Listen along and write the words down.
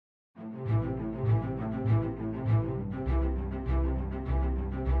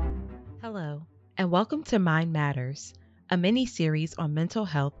and welcome to Mind Matters, a mini series on mental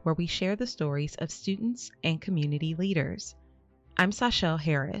health where we share the stories of students and community leaders. I'm Sashelle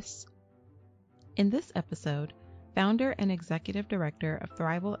Harris. In this episode, founder and executive director of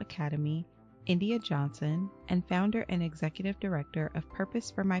Thrival Academy, Indy Johnson, and founder and executive director of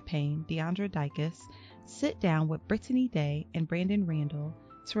Purpose for My Pain, DeAndra Dycus, sit down with Brittany Day and Brandon Randall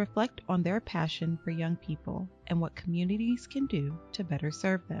to reflect on their passion for young people and what communities can do to better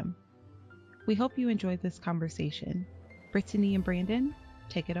serve them. We hope you enjoyed this conversation. Brittany and Brandon,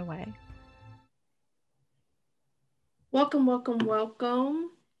 take it away. Welcome, welcome,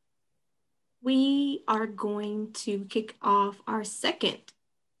 welcome. We are going to kick off our second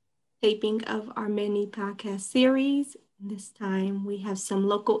taping of our mini podcast series. This time we have some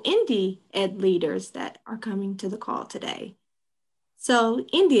local indie ed leaders that are coming to the call today. So,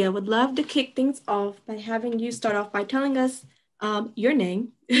 India, would love to kick things off by having you start off by telling us your name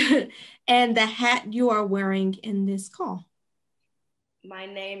and the hat you are wearing in this call. My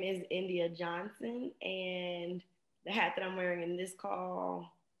name is Indy Johnson, and the hat that I'm wearing in this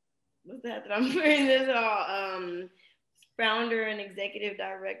call, what's the hat that I'm wearing in this call? Founder and executive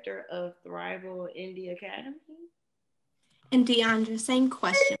director of Thrival Indy Academy. And DeAndra, same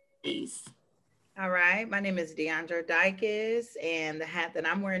question, please. All right, my name is DeAndra Dycus, and the hat that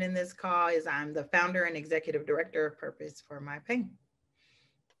I'm wearing in this call is I'm the founder and executive director of Purpose for My Pain.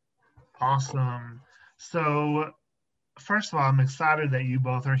 Awesome. So, first of all, I'm excited that you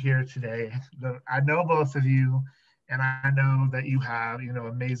both are here today. I know both of you, and I know that you have,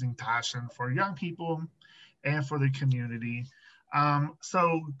 amazing passion for young people and for the community.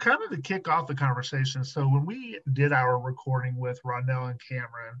 So kind of to kick off the conversation, so when we did our recording with Randall and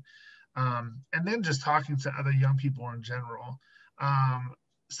Cameron, and then just talking to other young people in general,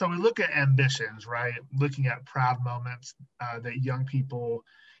 so we look at ambitions, right? Looking at proud moments that young people,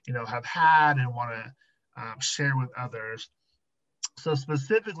 have had and want to share with others. So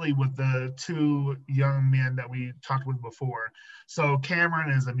specifically with the two young men that we talked with before. So Cameron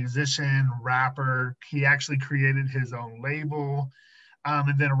is a musician, rapper. He actually created his own label.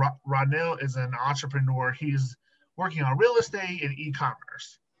 And then Randall is an entrepreneur. He's working on real estate and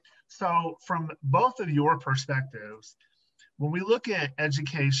e-commerce. So from both of your perspectives, when we look at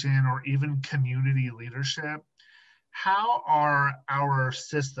education or even community leadership, how are our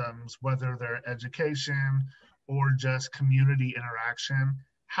systems, whether they're education or just community interaction,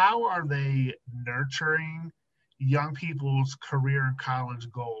 how are they nurturing young people's career and college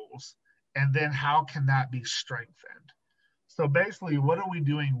goals? And then how can that be strengthened? So basically, what are we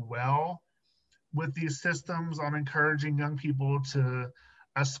doing well with these systems on encouraging young people to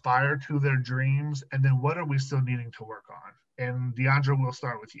aspire to their dreams? And then what are we still needing to work on? And DeAndra, we'll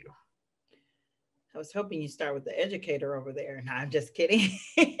start with you. I was hoping you start with the educator over there. No, I'm just kidding.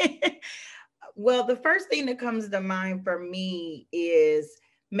 Well, the first thing that comes to mind for me is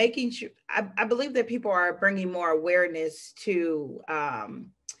making sure, I believe that people are bringing more awareness to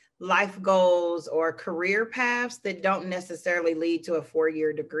life goals or career paths that don't necessarily lead to a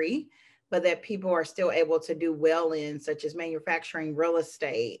 4-year degree, but that people are still able to do well in, such as manufacturing, real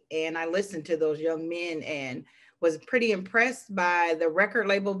estate. And I listened to those young men and was pretty impressed by the record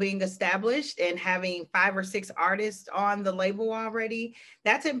label being established and having 5 or 6 artists on the label already.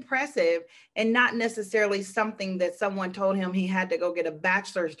 That's impressive, and not necessarily something that someone told him he had to go get a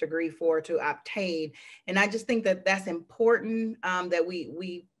bachelor's degree for to obtain. And I just think that that's important, that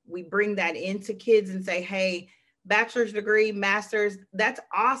we bring that into kids and say, hey, bachelor's degree, master's, that's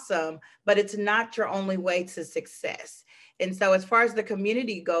awesome, but it's not your only way to success. And so as far as the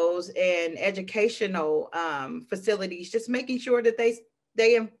community goes and educational facilities, just making sure that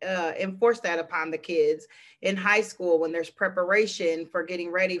they enforce that upon the kids in high school when there's preparation for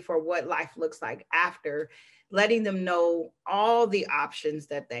getting ready for what life looks like after, letting them know all the options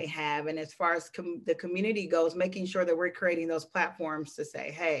that they have. And as far as the community goes, making sure that we're creating those platforms to say,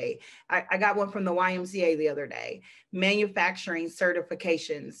 hey, I got one from the YMCA the other day, manufacturing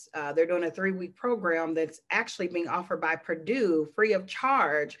certifications. They're doing a 3-week program that's actually being offered by Purdue free of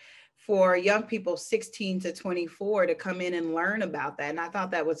charge for young people 16 to 24 to come in and learn about that. And I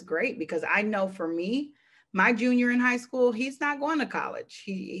thought that was great because I know for me, my junior in high school, he's not going to college.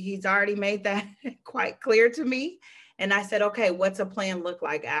 He's already made that quite clear to me. And I said, okay, what's a plan look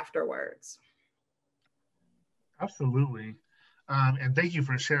like afterwards? Absolutely. And thank you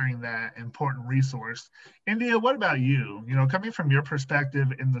for sharing that important resource. India, what about you? Coming from your perspective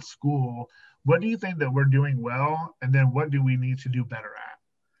in the school, what do you think that we're doing well? And then what do we need to do better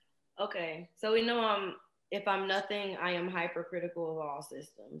at? Okay, so we know if I'm nothing, I am hypercritical of all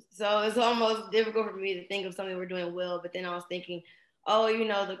systems. So it's almost difficult for me to think of something we're doing well, but then I was thinking, oh, you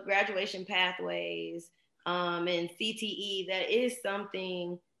know, the graduation pathways and CTE, that is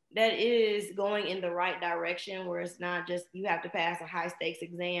something that is going in the right direction, where it's not just you have to pass a high stakes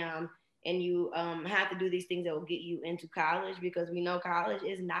exam and you have to do these things that will get you into college, because we know college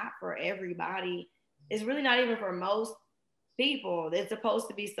is not for everybody. It's really not even for most people. It's supposed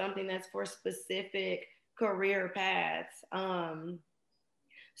to be something that's for specific career paths.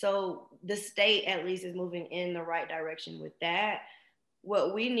 So the state at least is moving in the right direction with that.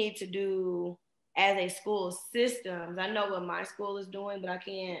 What we need to do as a school systems, I know what my school is doing, but I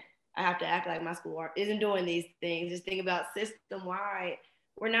have to act like my school isn't doing these things. Just think about system wide.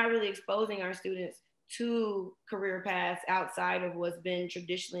 We're not really exposing our students to career paths outside of what's been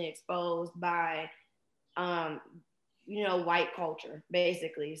traditionally exposed by, white culture,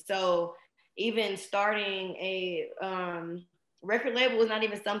 basically. So even starting a record label was not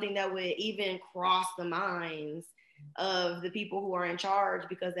even something that would even cross the minds of the people who are in charge,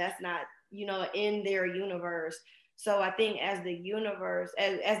 because that's not, in their universe. So I think as the universe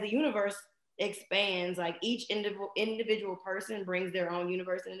expands, like each individual person brings their own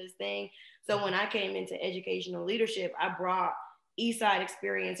universe into this thing. So when I came into educational leadership, I brought Eastside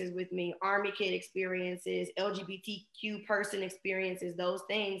experiences with me, Army kid experiences, LGBTQ person experiences, those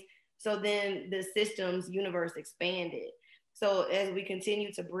things. So then the system's universe expanded. So as we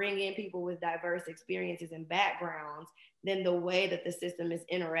continue to bring in people with diverse experiences and backgrounds, then the way that the system is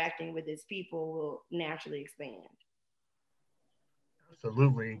interacting with its people will naturally expand.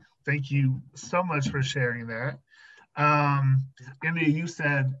 Absolutely. Thank you so much for sharing that. Indy, you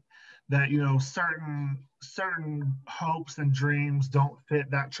said that certain hopes and dreams don't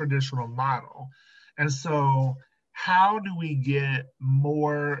fit that traditional model, and so how do we get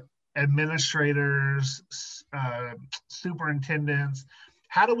more administrators, superintendents?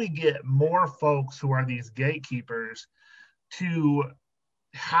 How do we get more folks who are these gatekeepers to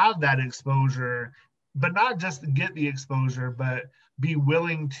have that exposure, but not just get the exposure, but be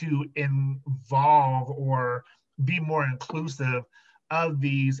willing to involve or be more inclusive of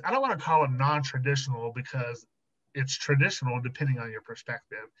these? I don't want to call it non-traditional, because it's traditional depending on your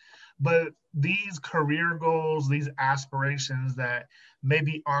perspective, but these career goals, these aspirations that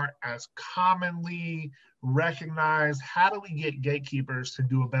maybe aren't as commonly recognized. How do we get gatekeepers to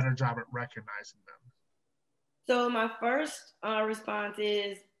do a better job at recognizing them? So my first response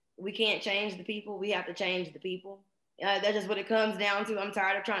is, we can't change the people. We have to change the people. That's just what it comes down to. I'm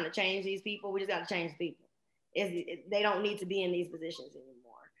tired of trying to change these people. We just got to change the people. They don't need to be in these positions anymore.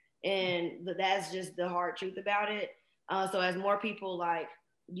 And that's just the hard truth about it. So as more people like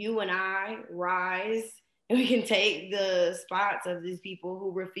you and I rise, and we can take the spots of these people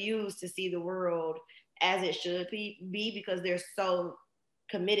who refuse to see the world as it should be because they're so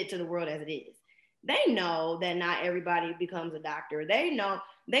committed to the world as it is. They know that not everybody becomes a doctor. They know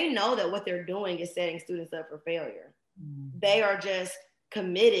that what they're doing is setting students up for failure. Mm-hmm. They are just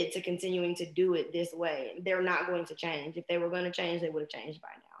committed to continuing to do it this way. They're not going to change. If they were going to change, they would have changed by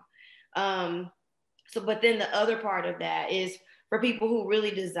now. But then the other part of that is for people who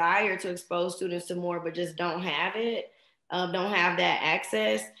really desire to expose students to more, but just don't have it, don't have that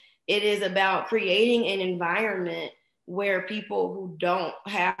access. It is about creating an environment where people who don't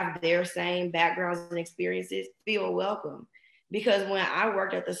have their same backgrounds and experiences feel welcome. Because when I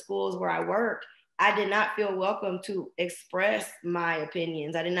worked at the schools where I worked, I did not feel welcome to express my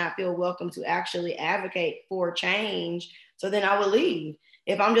opinions. I did not feel welcome to actually advocate for change. So then I would leave.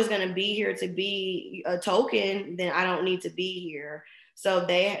 If I'm just going to be here to be a token, then I don't need to be here. So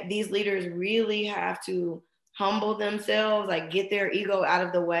these leaders really have to humble themselves, like get their ego out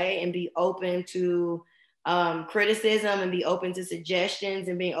of the way and be open to criticism and be open to suggestions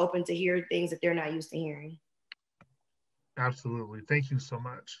and being open to hear things that they're not used to hearing. Absolutely. Thank you so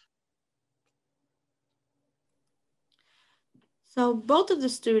much. So both of the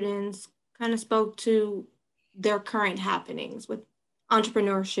students kind of spoke to their current happenings with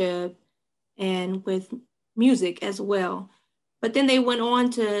entrepreneurship and with music as well. But then they went on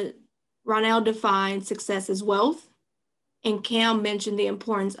to, Randall defined success as wealth, and Cam mentioned the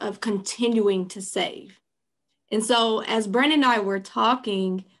importance of continuing to save. And so as Brandon and I were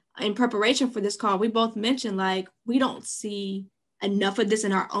talking in preparation for this call, we both mentioned like we don't see enough of this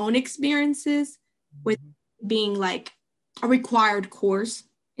in our own experiences with being like a required course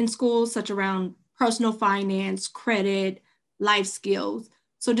in schools, such around personal finance, credit, life skills.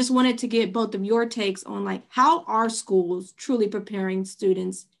 So just wanted to get both of your takes on like how are schools truly preparing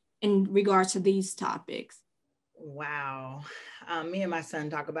students in regards to these topics? Wow. Me and my son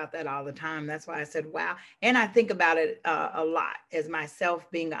talk about that all the time. That's why I said, wow. And I think about it a lot as myself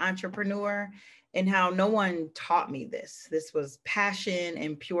being an entrepreneur, and how no one taught me this. This was passion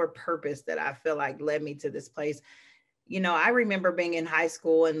and pure purpose that I feel like led me to this place. I remember being in high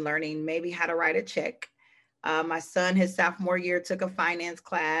school and learning maybe how to write a check. My son, his sophomore year, took a finance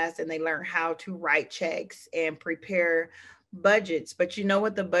class and they learned how to write checks and prepare budgets. But you know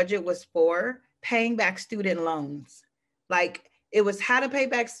what the budget was for? Paying back student loans. Like, it was how to pay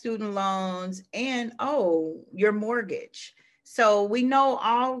back student loans and, oh, your mortgage. So we know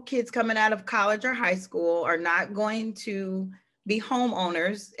all kids coming out of college or high school are not going to be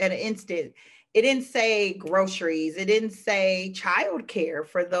homeowners at an instant. It didn't say groceries. It didn't say childcare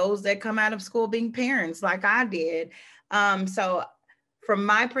for those that come out of school being parents like I did. So from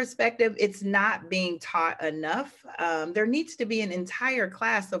my perspective, it's not being taught enough. There needs to be an entire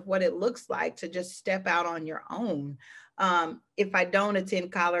class of what it looks like to just step out on your own. If I don't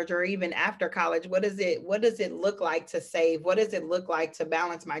attend college or even after college, what does it look like to save? What does it look like to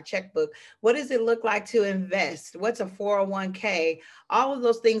balance my checkbook? What does it look like to invest? What's a 401k? All of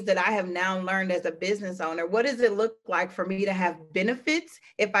those things that I have now learned as a business owner. What does it look like for me to have benefits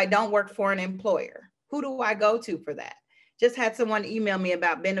if I don't work for an employer? Who do I go to for that? Just had someone email me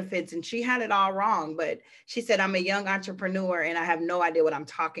about benefits and she had it all wrong, but she said, I'm a young entrepreneur and I have no idea what I'm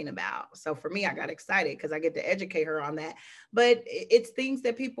talking about. So for me, I got excited because I get to educate her on that. But it's things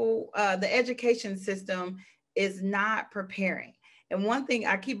that people, the education system is not preparing. And one thing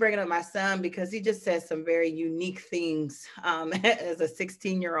I keep bringing up my son because he just says some very unique things as a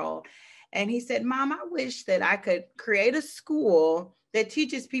 16-year-old. And he said, Mom, I wish that I could create a school that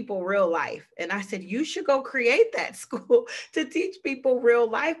teaches people real life. And I said, you should go create that school to teach people real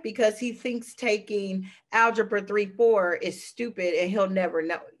life, because he thinks taking algebra 3-4 is stupid and he'll never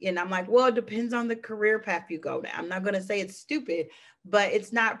know. And I'm like, well, it depends on the career path you go down. I'm not going to say it's stupid, but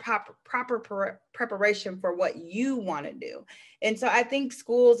it's not proper preparation for what you want to do. And so I think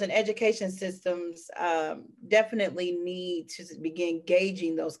schools and education systems definitely need to begin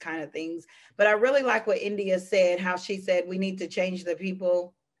gauging those kind of things. But I really like what India said, how she said we need to change the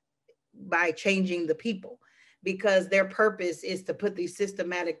people by changing the people, because their purpose is to put these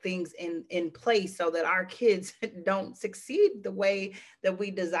systematic things in place so that our kids don't succeed the way that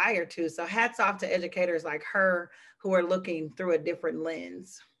we desire to. So hats off to educators like her who are looking through a different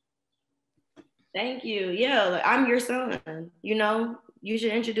lens. Thank you. Yeah, like, I'm your son, you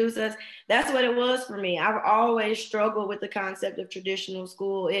should introduce us. That's what it was for me. I've always struggled with the concept of traditional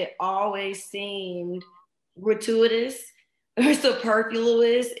school. It always seemed gratuitous or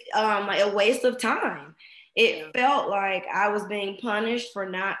superfluous, like a waste of time. It felt like I was being punished for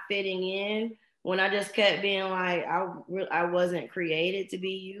not fitting in, when I just kept being like, I wasn't created to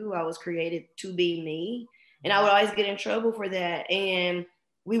be you. I was created to be me. And I would always get in trouble for that. And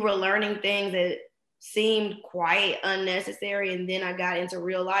we were learning things that seemed quite unnecessary. And then I got into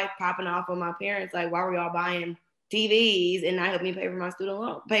real life, popping off on my parents, like, why were y'all buying TVs and not help me pay for my student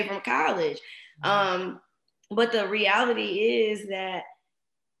loan, pay for college? But the reality is that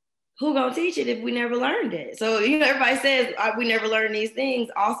who gonna teach it if we never learned it? So, everybody says we never learned these things.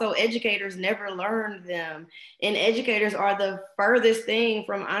 Also, educators never learned them. And educators are the furthest thing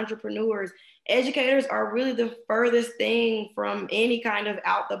from entrepreneurs. Educators are really the furthest thing from any kind of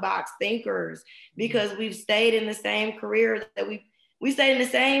out-the-box thinkers, because we've stayed in the same career that we stayed in the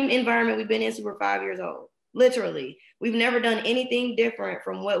same environment we've been in since we were 5 years old. Literally. We've never done anything different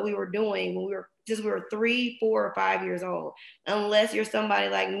from what we were doing when we were 3, 4, or 5 years old, unless you're somebody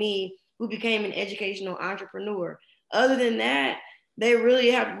like me who became an educational entrepreneur. Other than that, they really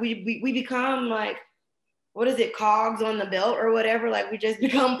have, we become like, what is it, cogs on the belt or whatever? Like, we just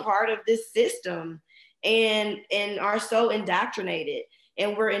become part of this system and are so indoctrinated,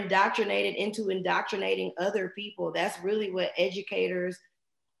 and we're indoctrinated into indoctrinating other people. That's really what educators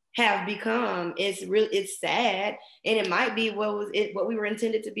have become. It's sad, and it might be what we were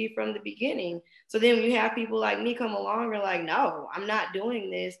intended to be from the beginning. So then when you have people like me come along, we're like, no, I'm not doing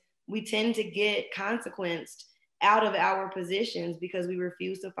this. We tend to get consequenced out of our positions because we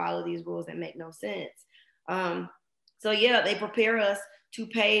refuse to follow these rules that make no sense. So yeah, they prepare us to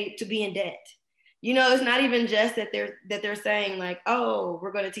be in debt. It's not even just that they're saying like, oh,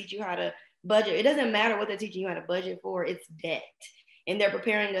 we're going to teach you how to budget. It doesn't matter what they're teaching you how to budget for. It's debt. And they're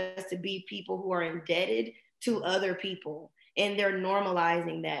preparing us to be people who are indebted to other people. And they're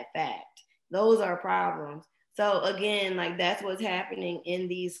normalizing that fact. Those are problems. So again, like, that's what's happening in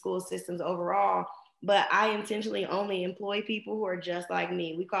these school systems overall. But I intentionally only employ people who are just like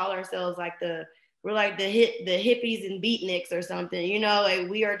me. We call ourselves like we're like the hippies and beatniks or something, like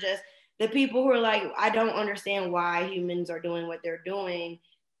we are just The people who are like, I don't understand why humans are doing what they're doing.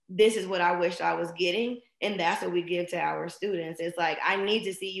 This is what I wish I was getting. And that's what we give to our students. It's like, I need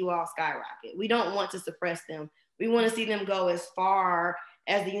to see you all skyrocket. We don't want to suppress them. We want to see them go as far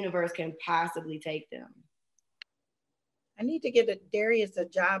as the universe can possibly take them. I need to get Darius a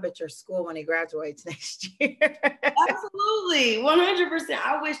job at your school when he graduates next year. Absolutely, 100%.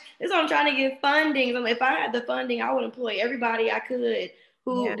 I wish, this is what I'm trying to get funding. So if I had the funding, I would employ everybody I could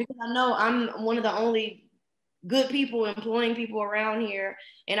who, because I know I'm one of the only good people employing people around here.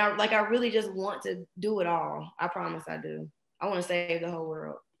 And I really just want to do it all. I promise I do. I want to save the whole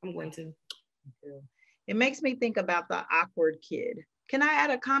world. I'm going to. It makes me think about the awkward kid. Can I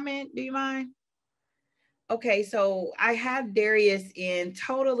add a comment? Do you mind? Okay, so I had Darius in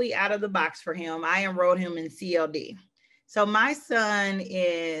totally out of the box for him. I enrolled him in CLD. So my son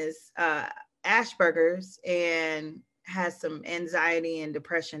is Asperger's and has some anxiety and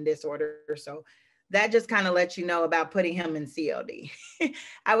depression disorder. So that just kind of lets you know about putting him in CLD.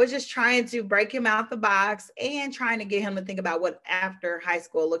 I was just trying to break him out the box and trying to get him to think about what after high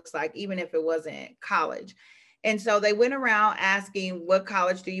school looks like, even if it wasn't college. And so they went around asking, what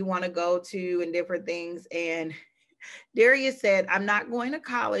college do you want to go to and different things. And Darius said, I'm not going to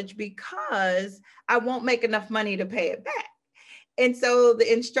college because I won't make enough money to pay it back. And so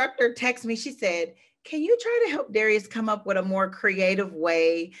the instructor texted me, she said, can you try to help Darius come up with a more creative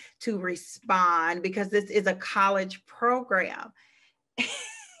way to respond, because this is a college program?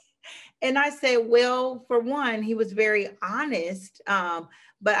 And I said, well, for one, he was very honest,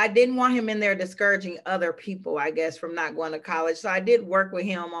 but I didn't want him in there discouraging other people, I guess, from not going to college. So I did work with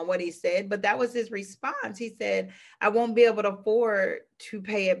him on what he said, but that was his response. He said, I won't be able to afford to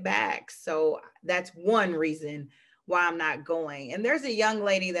pay it back. So that's one reason why I'm not going. And there's a young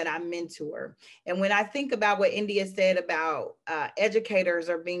lady that I mentor. And when I think about what India said about educators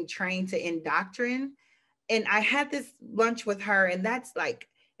are being trained to indoctrinate, and I had this lunch with her, and that's like,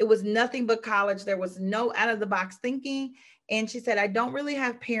 it was nothing but college. There was no out of the box thinking. And she said, I don't really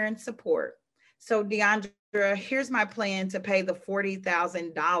have parent support. So DeAndra, here's my plan to pay the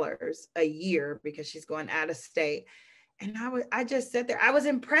 $40,000 a year because she's going out of state. And I just sat there. I was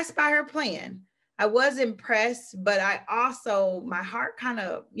impressed by her plan. I was impressed, but I also, my heart kind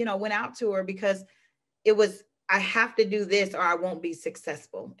of, went out to her because it was, I have to do this or I won't be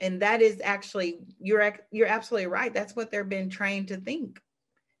successful. And that is actually, you're absolutely right. That's what they're being trained to think.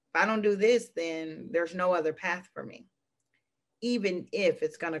 If I don't do this, then there's no other path for me, even if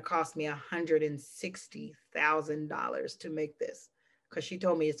it's going to cost me $160,000 to make this, because she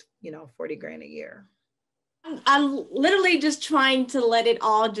told me it's, $40,000 a year. I'm literally just trying to let it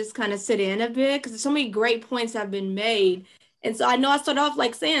all just kind of sit in a bit, because so many great points have been made. And so I know I started off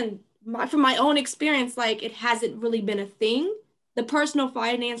like saying, from my own experience, like it hasn't really been a thing. The personal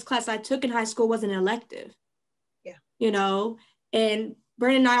finance class I took in high school was an elective. Yeah. And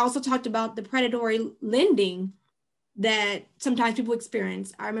Brandon and I also talked about the predatory lending that sometimes people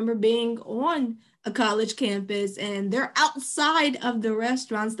experience. I remember being on a college campus and they're outside of the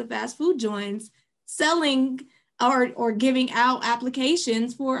restaurants, the fast food joints, selling or giving out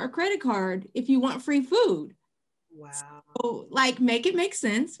applications for a credit card if you want free food. Wow. So, make it make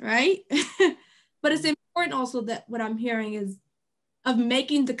sense, right? But it's important also that what I'm hearing is of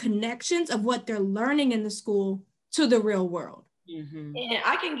making the connections of what they're learning in the school to the real world. Mm-hmm. And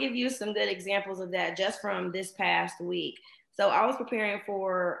I can give you some good examples of that just from this past week. So I was preparing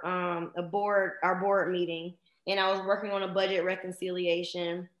for our board meeting, and I was working on a budget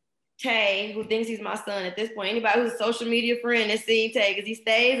reconciliation. Tay, who thinks he's my son at this point, anybody who's a social media friend has seen Tay because he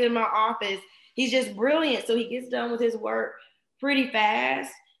stays in my office. He's just brilliant. So he gets done with his work pretty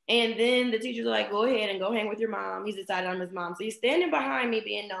fast. And then the teachers are like, go ahead and go hang with your mom. He's decided I'm his mom. So he's standing behind me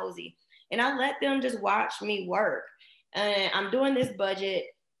being nosy. And I let them just watch me work. And I'm doing this budget.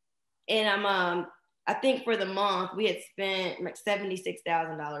 And I'm, I think for the month, we had spent like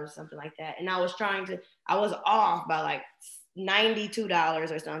 $76,000 or something like that. And I was off by like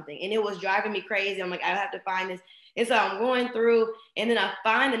 $92 or something. And it was driving me crazy. I'm like, I have to find this. And so I'm going through, and then I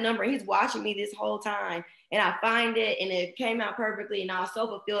find the number. He's watching me this whole time. And I find it, and it came out perfectly. And I was so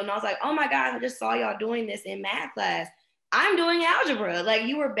fulfilled. And I was like, oh my God, I just saw y'all doing this in math class. I'm doing algebra. Like,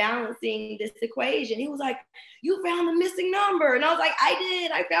 you were balancing this equation. He was like, you found the missing number. And I was like, I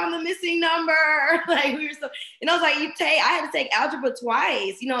did. I found the missing number. Like, and I was like, I had to take algebra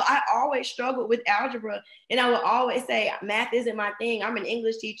twice. I always struggled with algebra. And I would always say, math isn't my thing. I'm an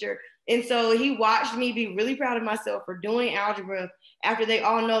English teacher. And so he watched me be really proud of myself for doing algebra after they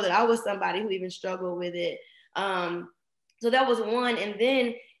all know that I was somebody who even struggled with it. So that was one. And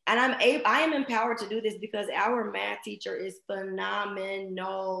then And I am empowered to do this because our math teacher is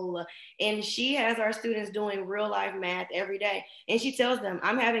phenomenal. And she has our students doing real life math every day. And she tells them,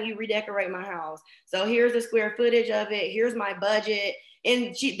 I'm having you redecorate my house. So here's the square footage of it. Here's my budget.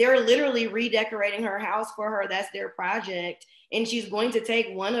 And they're literally redecorating her house for her. That's their project. And she's going to take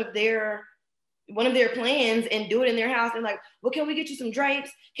one of their plans and do it in their house. They're like, well, can we get you some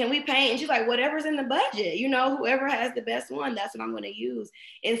drapes? Can we paint? And she's like, whatever's in the budget, whoever has the best one, that's what I'm going to use.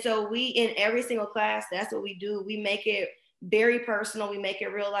 And so we, in every single class, that's what we do. We make it very personal. We make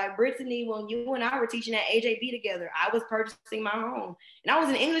it real life. Brittany, when you and I were teaching at AJB together, I was purchasing my home and I was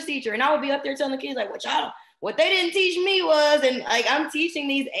an English teacher, and I would be up there telling the kids like, what they didn't teach me was, and like, I'm teaching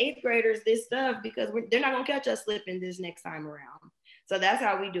these 8th graders this stuff because they're not going to catch us slipping this next time around. So that's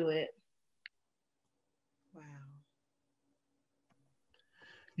how we do it. Wow.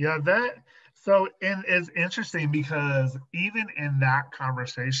 Yeah, it's interesting because even in that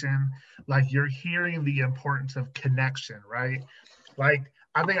conversation, like, you're hearing the importance of connection, right? Like,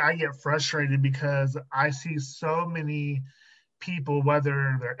 I think I get frustrated because I see so many people,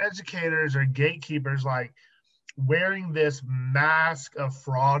 whether they're educators or gatekeepers, like, wearing this mask of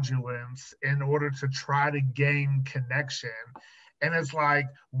fraudulence in order to try to gain connection. And it's like,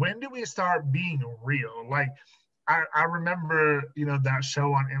 when do we start being real? Like, I remember, that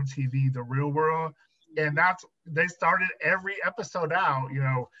show on MTV, The Real World, and they started every episode out,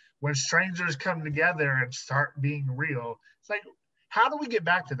 when strangers come together and start being real. It's like, how do we get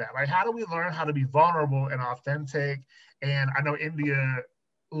back to that? Like, how do we learn how to be vulnerable and authentic? And I know India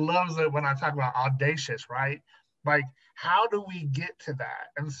loves it when I talk about audacious, right? Like, how do we get to that?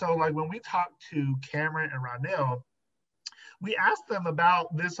 And so, like, when we talked to Cameron and Randall, we asked them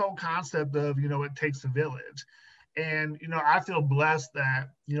about this whole concept of, it takes a village. And, I feel blessed that,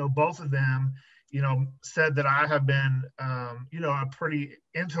 both of them, said that I have been, a pretty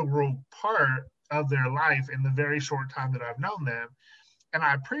integral part of their life in the very short time that I've known them. And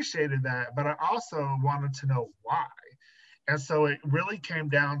I appreciated that, but I also wanted to know why. And so it really came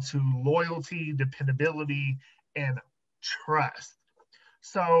down to loyalty, dependability, and trust.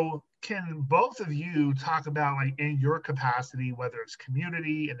 So can both of you talk about, like, in your capacity, whether it's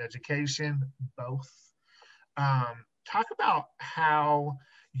community and education, both, talk about how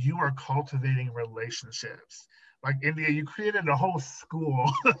you are cultivating relationships. Like, India, you created a whole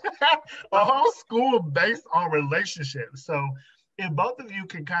school, a whole school based on relationships. So if both of you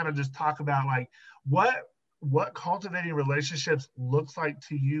can kind of just talk about, like, what cultivating relationships looks like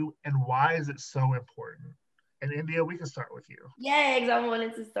to you and why is it so important? And India, we can start with you. Yes, I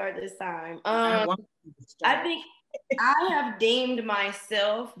wanted to start this time. I think I have deemed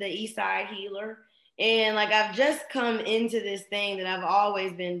myself the East Side healer. And like, I've just come into this thing that I've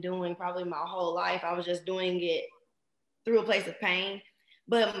always been doing probably my whole life. I was just doing it through a place of pain.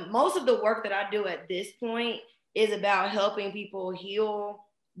 But most of the work that I do at this point is about helping people heal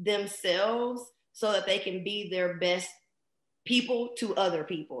themselves so that they can be their best people to other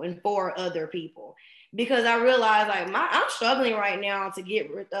people and for other people. Because I realize, like, I'm struggling right now to get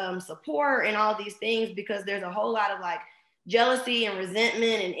support and all these things because there's a whole lot of, like, jealousy and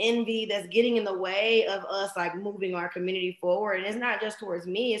resentment and envy that's getting in the way of us, like, moving our community forward. And it's not just towards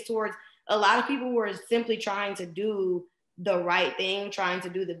me, it's towards a lot of people who are simply trying to do the right thing, trying to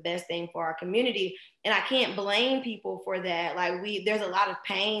do the best thing for our community. And I can't blame people for that. Like, there's a lot of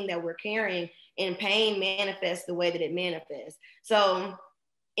pain that we're carrying, and pain manifests the way that it manifests. So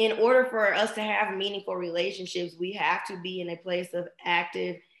in order for us to have meaningful relationships, we have to be in a place of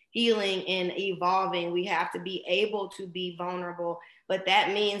active healing and evolving. We have to be able to be vulnerable, but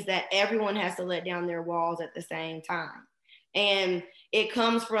that means that everyone has to let down their walls at the same time. And it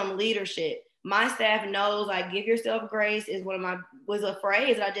comes from leadership. My staff knows, like, give yourself grace was a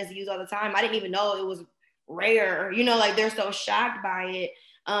phrase that I just use all the time. I didn't even know it was rare, like, they're so shocked by it.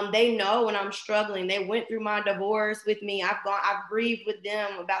 They know when I'm struggling. They went through my divorce with me. I've grieved with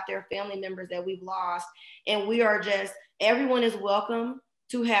them about their family members that we've lost. And everyone is welcome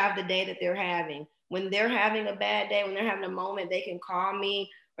to have the day that they're having. When they're having a bad day, when they're having a moment, they can call me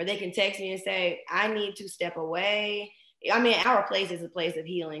or they can text me and say, I need to step away. I mean, our place is a place of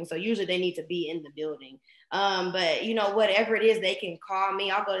healing. So usually they need to be in the building. But whatever it is, they can call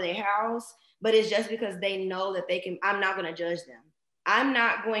me. I'll go to their house, but it's just because they know that I'm not going to judge them. I'm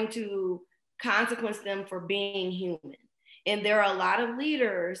not going to consequence them for being human. And there are a lot of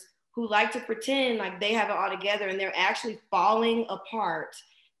leaders who like to pretend like they have it all together, and they're actually falling apart.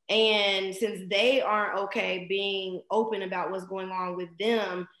 And since they aren't okay being open about what's going on with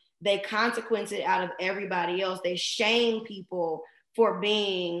them, they consequence it out of everybody else. They shame people for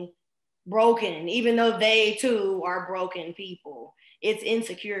being broken, even though they too are broken people. it's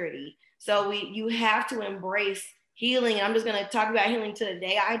insecurity. So you have to embrace healing. And I'm just going to talk about healing to the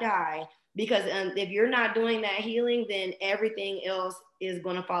day I die, because if you're not doing that healing, then everything else is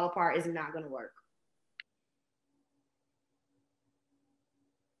going to fall apart, is not going to work.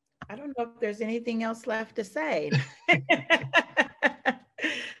 I don't know if there's anything else left to say.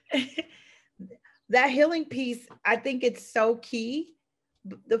 That healing piece, I think it's so key.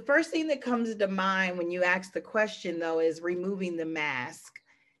 The first thing that comes to mind when you ask the question, though, is removing the mask.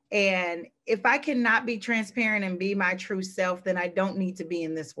 And if I cannot be transparent and be my true self, then I don't need to be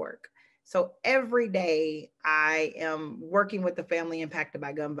in this work. So every day I am working with the family impacted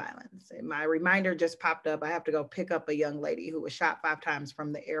by gun violence. And my reminder just popped up. I have to go pick up a young lady who was shot 5 times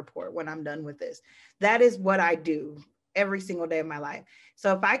from the airport when I'm done with this. That is what I do every single day of my life.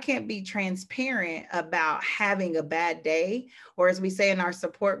 So if I can't be transparent about having a bad day, or as we say in our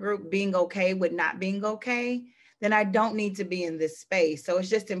support group, being okay with not being okay, then I don't need to be in this space. So it's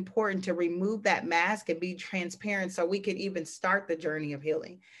just important to remove that mask and be transparent so we can even start the journey of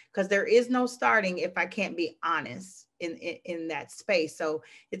healing, because there is no starting if I can't be honest in that space. So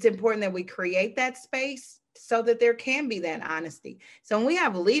it's important that we create that space so that there can be that honesty. So when we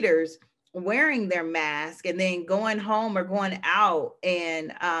have leaders wearing their mask and then going home or going out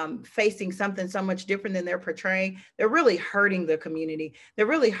and facing something so much different than they're portraying, they're really hurting the community. They're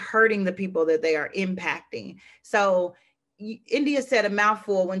really hurting the people that they are impacting. So India said a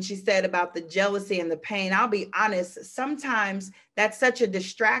mouthful when she said about the jealousy and the pain. I'll be honest, sometimes that's such a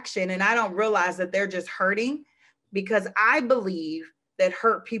distraction and I don't realize that they're just hurting, because I believe that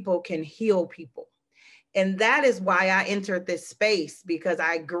hurt people can heal people. And that is why I entered this space, because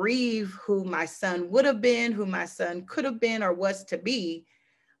I grieve who my son would have been, who my son could have been or was to be.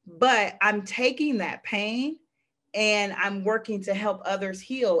 But I'm taking that pain and I'm working to help others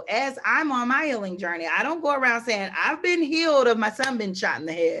heal as I'm on my healing journey. I don't go around saying I've been healed of my son being shot in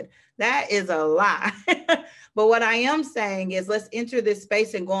the head. That is a lie. But what I am saying is let's enter this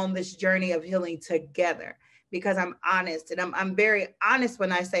space and go on this journey of healing together, because I'm honest. And I'm very honest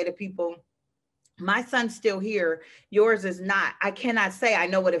when I say to people, my son's still here, yours is not. I cannot say I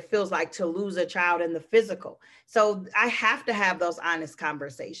know what it feels like to lose a child in the physical. So I have to have those honest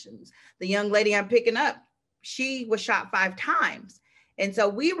conversations. The young lady I'm picking up, she was shot 5 times. And so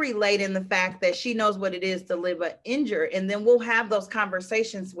we relate in the fact that she knows what it is to live injured. And then we'll have those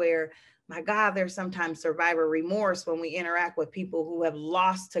conversations where, my God, there's sometimes survivor remorse when we interact with people who have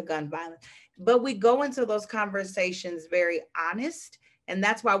lost to gun violence. But we go into those conversations very honest. And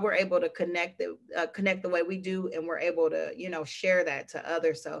that's why we're able to connect the way we do. And we're able to, share that to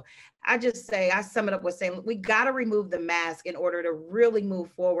others. So I sum it up with saying, we got to remove the mask in order to really move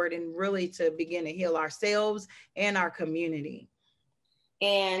forward and really to begin to heal ourselves and our community.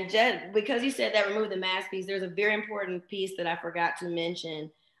 And just because you said that remove the mask piece, there's a very important piece that I forgot to mention.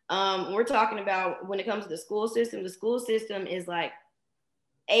 We're talking about when it comes to the school system is like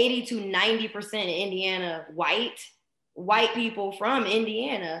 80 to 90% in Indiana white people from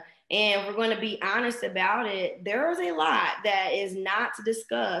Indiana. And we're going to be honest about it. There is a lot that is not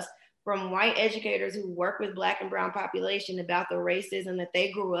discussed from white educators who work with Black and brown population about the racism that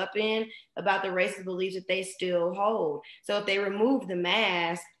they grew up in, about the racist beliefs that they still hold. So if they remove the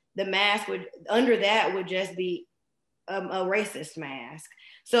mask would, under that would just be a racist mask.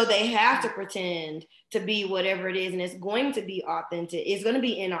 So they have to pretend to be whatever it is, and it's going to be authentic. It's going to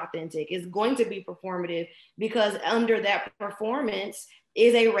be inauthentic. It's going to be performative, because under that performance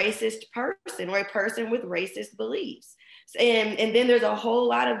is a racist person or a person with racist beliefs. And then there's a whole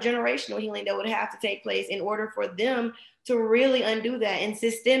lot of generational healing that would have to take place in order for them to really undo that, and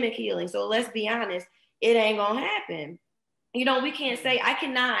systemic healing. So let's be honest, it ain't going to happen. We can't say,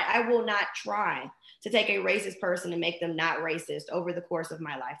 I will not try to take a racist person and make them not racist over the course of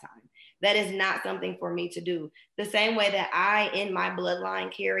my lifetime. That is not something for me to do. The same way that I, in my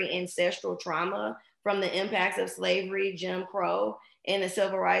bloodline, carry ancestral trauma from the impacts of slavery, Jim Crow, and the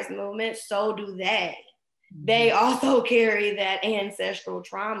civil rights movement, so do they. They also carry that ancestral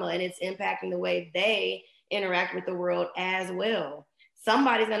trauma, and it's impacting the way they interact with the world as well.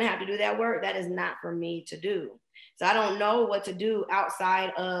 Somebody's going to have to do that work. That is not for me to do. So I don't know what to do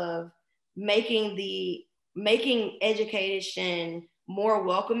outside of making education more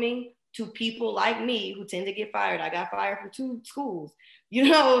welcoming to people like me who tend to get fired. I got fired from 2 schools,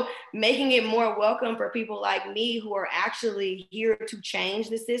 making it more welcome for people like me who are actually here to change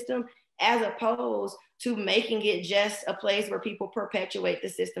the system, as opposed to making it just a place where people perpetuate the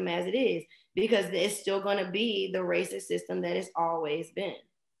system as it is, because it's still going to be the racist system that it's always been.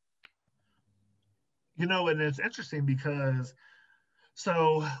 And it's interesting because,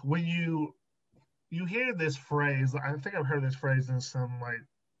 so when you you hear this phrase, I think I've heard this phrase in some like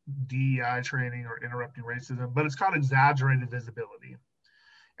DEI training or interrupting racism, but it's called exaggerated visibility.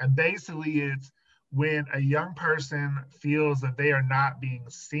 And basically it's when a young person feels that they are not being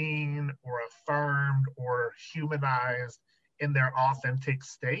seen or affirmed or humanized in their authentic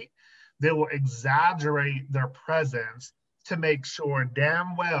state, they will exaggerate their presence to make sure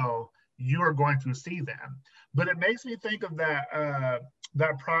damn well you are going to see them. But it makes me think of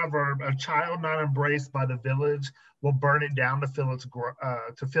that proverb: "A child not embraced by the village will burn it down to feel its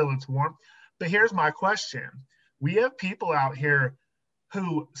warmth." But here's my question: we have people out here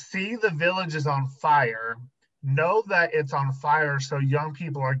who see the village is on fire, know that it's on fire, so young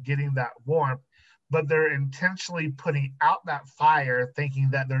people are getting that warmth, but they're intentionally putting out that fire thinking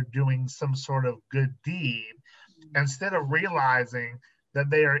that they're doing some sort of good deed, instead of realizing that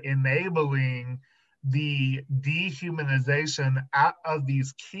they are enabling the dehumanization out of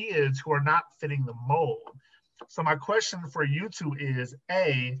these kids who are not fitting the mold. So my question for you two is,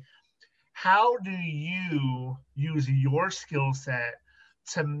 A, how do you use your skill set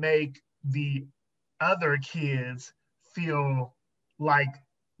to make the other kids feel like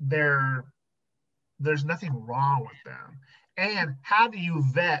there's nothing wrong with them? And how do you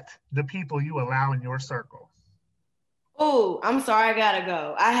vet the people you allow in your circle? Oh, I'm sorry, I gotta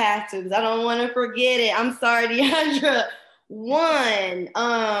go. I have to because I don't want to forget it. I'm sorry, DeAndra.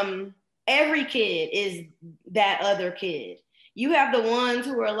 One, every kid is that other kid. You have the ones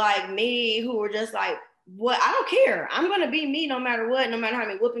who are like me, who are just like, what? I don't care. I'm gonna be me no matter what, no matter how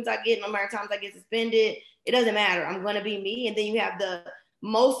many whoopings I get, no matter times I get suspended. It doesn't matter. I'm gonna be me. And then you have the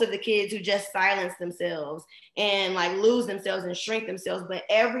most of the kids who just silence themselves and like lose themselves and shrink themselves. But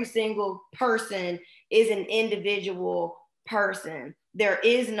every single person is an individual person. There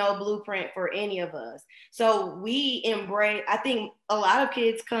is no blueprint for any of us. So we embrace, I think a lot of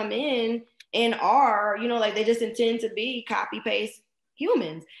kids come in and are, like they just intend to be copy paste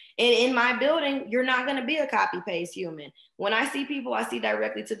humans. And in my building, you're not going to be a copy paste human. When I see people, I see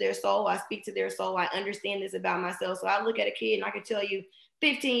directly to their soul. I speak to their soul. I understand this about myself. So I look at a kid and I can tell you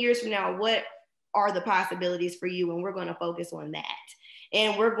 15 years from now, what are the possibilities for you? And we're going to focus on that.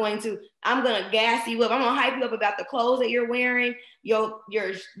 And I'm going to gas you up. I'm going to hype you up about the clothes that you're wearing. You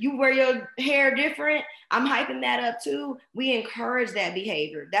wear your hair different. I'm hyping that up too. We encourage that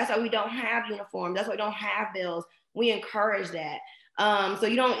behavior. That's why we don't have uniforms. That's why we don't have bells. We encourage that.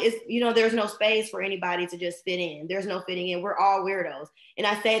 So there's no space for anybody to just fit in. There's no fitting in. We're all weirdos. And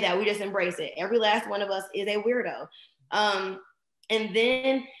I say that, we just embrace it. Every last one of us is a weirdo. And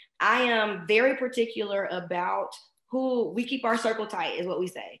then I am very particular about who we keep our circle tight, is what we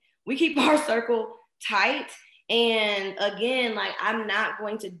say. We keep our circle tight. And again, like, I'm not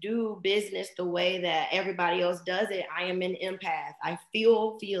going to do business the way that everybody else does it. I am an empath. I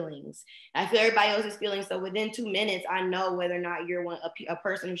feel feelings. I feel everybody else's feelings. So within 2 minutes, I know whether or not you're a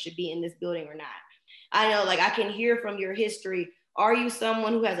person who should be in this building or not. I know, like, I can hear from your history. Are you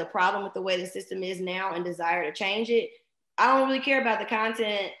someone who has a problem with the way the system is now and desire to change it? I don't really care about the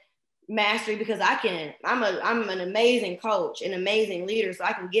content mastery because I'm an amazing coach, an amazing leader, so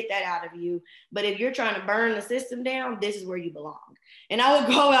I can get that out of you. But if you're trying to burn the system down, this is where you belong. And I will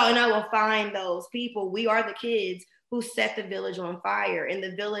go out and I will find those people. We are the kids who set the village on fire, and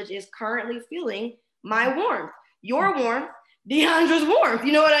the village is currently feeling my warmth, your warmth, DeAndra's warmth.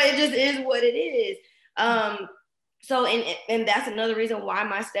 You know what? It just is what it is. So that's another reason why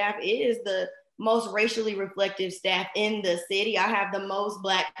my staff is the most racially reflective staff in the city. I have the most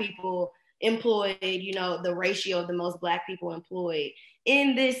Black people employed, the ratio of the most Black people employed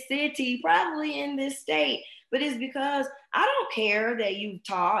in this city, probably in this state. But it's because I don't care that you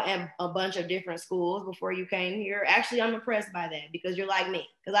taught at a bunch of different schools before you came here. Actually, I'm impressed by that because you're like me,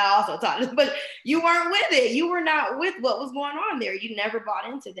 because I also taught this, but you weren't with it. You were not with what was going on there. You never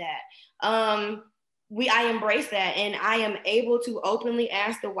bought into that. I embrace that, and I am able to openly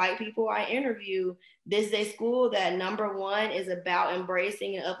ask the white people I interview, this is a school that, number one, is about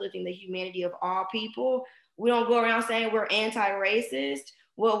embracing and uplifting the humanity of all people. We don't go around saying we're anti-racist.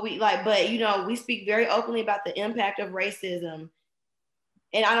 But we speak very openly about the impact of racism,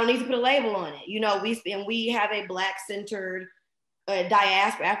 and I don't need to put a label on it. We have a Black-centered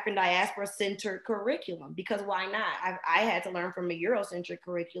African diaspora centered curriculum, because why not? I had to learn from a Eurocentric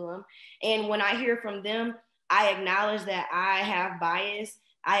curriculum. And when I hear from them, I acknowledge that I have bias.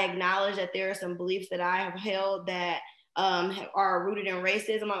 I acknowledge that there are some beliefs that I have held that are rooted in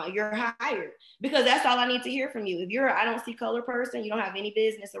racism, I'm like, you're hired, because that's all I need to hear from you. If you're I don't see color person, you don't have any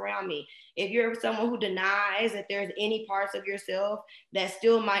business around me. If you're someone who denies that there's any parts of yourself that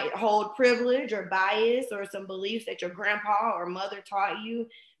still might hold privilege or bias or some beliefs that your grandpa or mother taught you,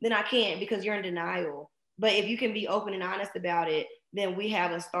 then I can't, because you're in denial. But if you can be open and honest about it, then we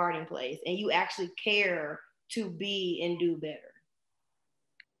have a starting place and you actually care to be and do better.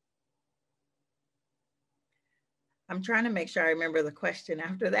 I'm trying to make sure I remember the question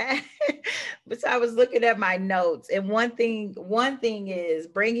after that. But so I was looking at my notes, and one thing is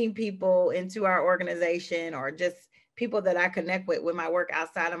bringing people into our organization, or just people that I connect with my work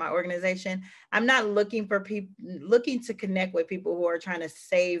outside of my organization. I'm not looking to connect with people who are trying to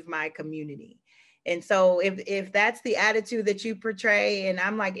save my community. And so if that's the attitude that you portray, and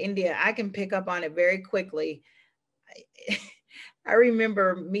I'm like, India, I can pick up on it very quickly. I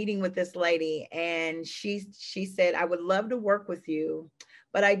remember meeting with this lady, and she said, I would love to work with you,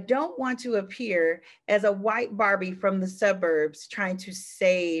 but I don't want to appear as a white Barbie from the suburbs trying to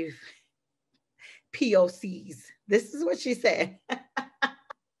save POCs. This is what she said.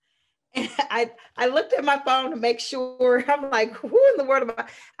 And I looked at my phone to make sure. I'm like, who in the world am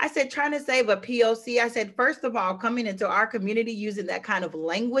I said, trying to save a POC. I said, first of all, coming into our community using that kind of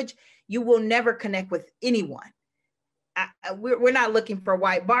language, you will never connect with anyone. We're not looking for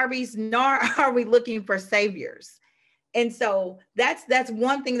white Barbies, nor are we looking for saviors. And so that's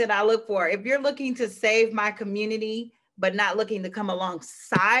one thing that I look for. If you're looking to save my community, but not looking to come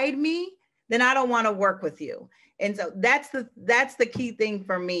alongside me, then I don't want to work with you. And so that's the key thing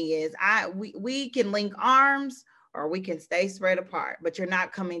for me is we can link arms, or we can stay spread apart, but you're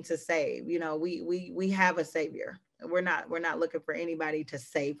not coming to save. You know, we have a savior. We're not looking for anybody to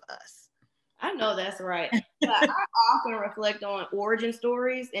save us. I know that's right. But I often reflect on origin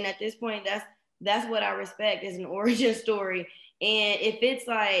stories, and at this point, that's what I respect, is an origin story. And if it's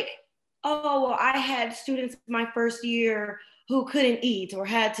like, oh, well, I had students my first year who couldn't eat or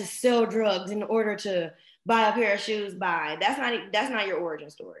had to sell drugs in order to buy a pair of shoes, that's not your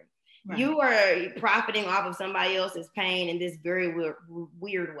origin story. Right. You are profiting off of somebody else's pain in this very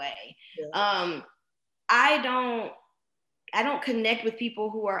weird way. Yeah. I don't connect with people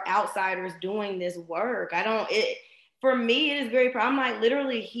who are outsiders doing this work. For me, it is very, I'm like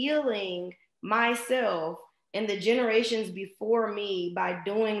literally healing myself and the generations before me by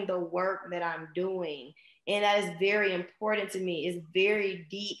doing the work that I'm doing. And that is very important to me. It's very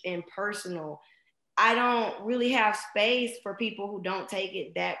deep and personal. I don't really have space for people who don't take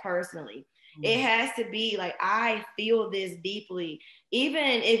it that personally. It has to be like, I feel this deeply.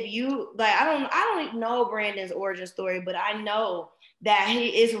 Even if you like, I don't know Brandon's origin story, but I know that he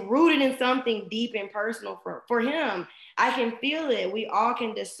is rooted in something deep and personal for him. I can feel it. We all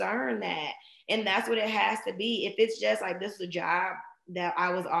can discern that. And that's what it has to be. If it's just like, this is a job that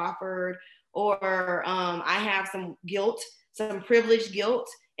I was offered, or I have some guilt, some privileged guilt,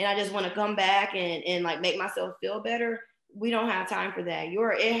 and I just want to come back and like make myself feel better, we don't have time for that.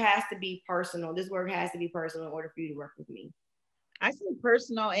 It has to be personal. This work has to be personal in order for you to work with me. I say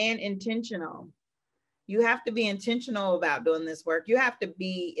personal and intentional. You have to be intentional about doing this work. You have to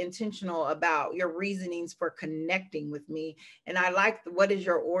be intentional about your reasonings for connecting with me. And I like, what is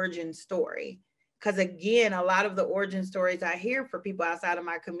your origin story? Because again, a lot of the origin stories I hear for people outside of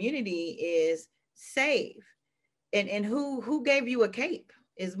my community is save. And who gave you a cape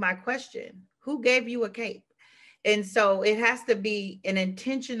is my question. Who gave you a cape? And so it has to be an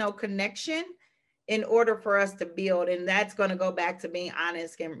intentional connection in order for us to build. And that's going to go back to being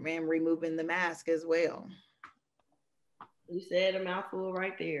honest and removing the mask as well. You said a mouthful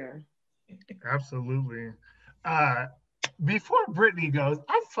right there. Absolutely. Before Brittany goes,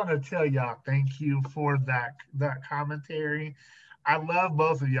 I just want to tell y'all thank you for that commentary. I love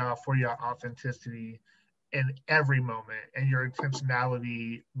both of y'all for your authenticity in every moment and your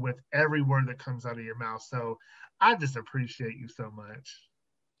intentionality with every word that comes out of your mouth. So I just appreciate you so much.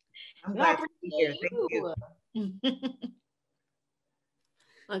 I'm glad to be here. Thank you.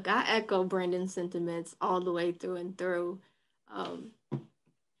 Look, I echo Brandon's sentiments all the way through and through.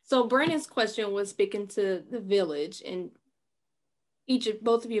 So Brandon's question was speaking to the village, and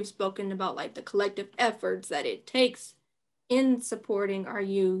both of you have spoken about like the collective efforts that it takes in supporting our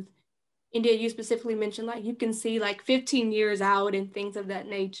youth. India, you specifically mentioned like you can see like 15 years out and things of that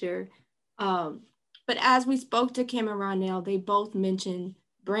nature. But as we spoke to Kim and Randall, they both mentioned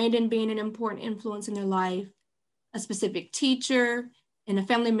Brandon being an important influence in their life, a specific teacher, and a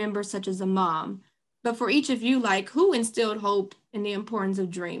family member such as a mom. But for each of you, like who instilled hope in the importance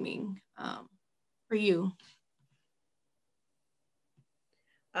of dreaming for you?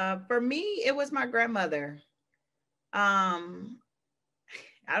 For me, it was my grandmother. I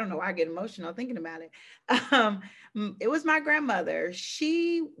don't know why I get emotional thinking about it. It was my grandmother.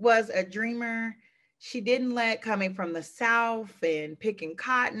 She was a dreamer. She didn't let coming from the South and picking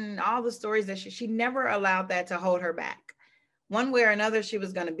cotton, all the stories that she never allowed that to hold her back. One way or another, she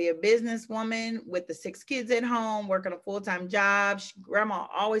was going to be a businesswoman with the 6 kids at home, working a full-time job. Grandma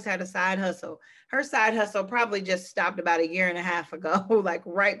always had a side hustle. Her side hustle probably just stopped about 1.5 years ago, like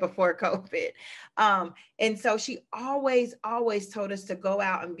right before COVID. And so she always told us to go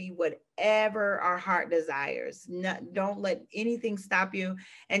out and be whatever our heart desires. Don't let anything stop you.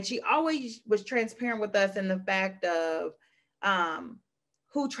 And she always was transparent with us in the fact of,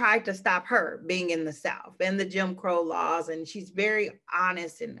 who tried to stop her being in the South and the Jim Crow laws. And she's very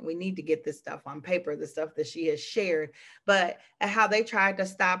honest, and we need to get this stuff on paper, the stuff that she has shared, but how they tried to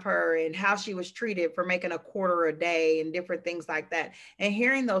stop her and how she was treated for making $0.25 a day and different things like that. And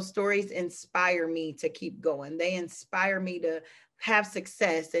hearing those stories inspire me to keep going. They inspire me to have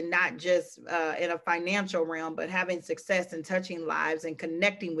success, and not just in a financial realm, but having success and touching lives and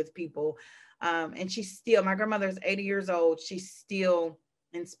connecting with people. And she's still, my grandmother is 80 years old. She still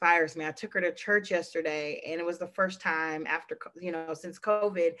inspires me. I took her to church yesterday, and it was the first time after, since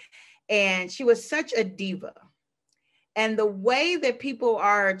COVID, and she was such a diva. And the way that people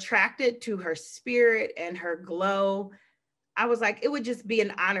are attracted to her spirit and her glow, I was like, it would just be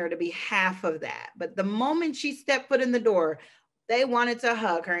an honor to be half of that. But the moment she stepped foot in the door, they wanted to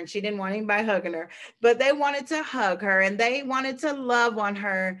hug her, and she didn't want anybody hugging her, but they wanted to hug her and they wanted to love on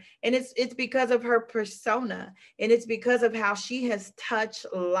her. And it's because of her persona, and it's because of how she has touched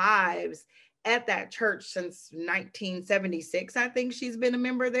lives at that church since 1976. I think she's been a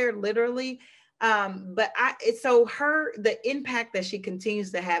member there, literally. The impact that she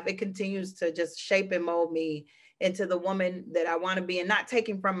continues to have, it continues to just shape and mold me into the woman that I want to be, and not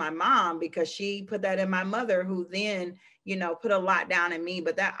taking from my mom, because she put that in my mother, who then, put a lot down in me.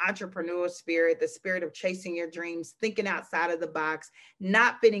 But that entrepreneurial spirit, the spirit of chasing your dreams, thinking outside of the box,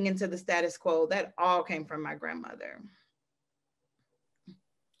 not fitting into the status quo, that all came from my grandmother.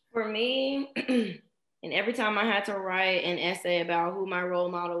 For me, and every time I had to write an essay about who my role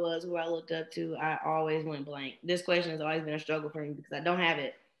model was, who I looked up to, I always went blank. This question has always been a struggle for me because I don't have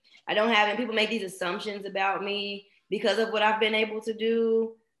it. And people make these assumptions about me because of what I've been able to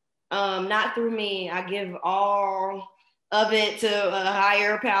do. Not through me. I give all of it to a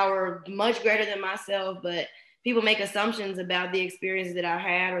higher power, much greater than myself, but people make assumptions about the experiences that I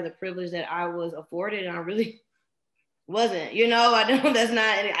had or the privilege that I was afforded, and I really wasn't. I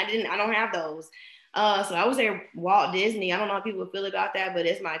don't have those. So I would say Walt Disney. I don't know how people feel about that, but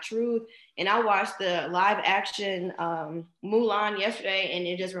it's my truth. And I watched the live action Mulan yesterday, and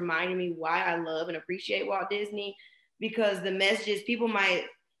it just reminded me why I love and appreciate Walt Disney, because the messages people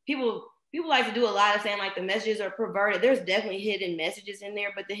like to do a lot of saying like the messages are perverted. There's definitely hidden messages in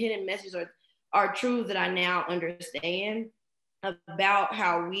there, but the hidden messages are truths that I now understand about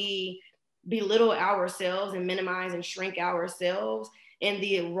how we belittle ourselves and minimize and shrink ourselves, and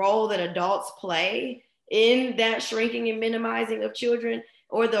the role that adults play in that shrinking and minimizing of children,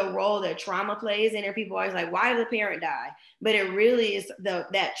 or the role that trauma plays in it. People are always like, why did the parent die? But it really is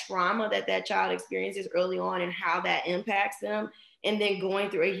that trauma that child experiences early on and how that impacts them, and then going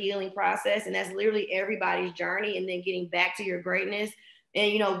through a healing process. And that's literally everybody's journey, and then getting back to your greatness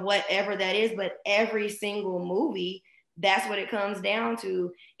and whatever that is. But every single movie, that's what it comes down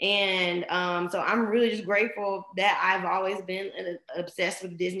to. And so I'm really just grateful that I've always been an obsessed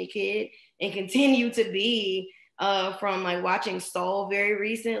with Disney kid, and continue to be, from like watching Soul very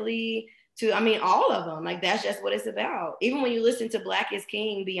recently to, all of them. Like, that's just what it's about. Even when you listen to Black is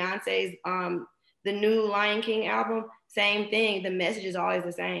King, Beyonce's, the new Lion King album, same thing. The message is always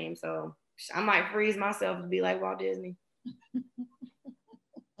the same. So I might freeze myself to be like Walt Disney.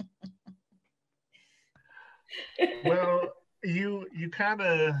 Well, you kind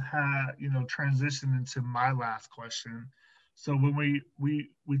of transitioned into my last question. So when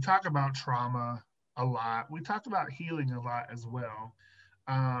we talk about trauma a lot, we talk about healing a lot as well.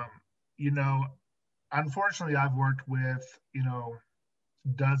 You know, Unfortunately, I've worked with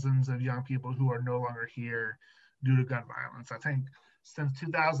dozens of young people who are no longer here due to gun violence. I think since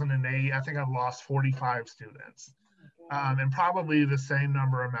 2008, I think I've lost 45 students, and probably the same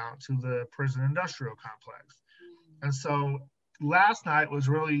number amount to the prison industrial complex. And so last night was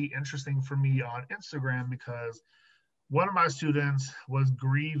really interesting for me on Instagram, because one of my students was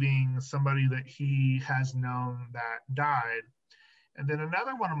grieving somebody that he has known that died. And then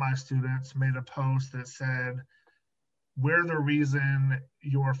another one of my students made a post that said, "We're the reason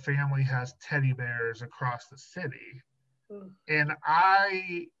your family has teddy bears across the city." And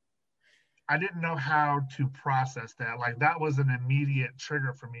I I didn't know how to process that. Like that was an immediate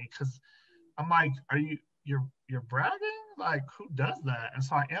trigger for me because I'm like, you're bragging? Like who does that? And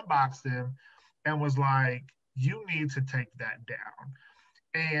so I inboxed him and was like, you need to take that down.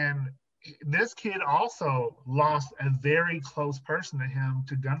 And this kid also lost a very close person to him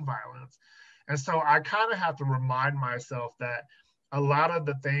to gun violence. And so I kind of have to remind myself that a lot of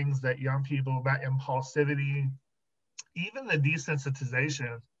the things that young people, that impulsivity, even the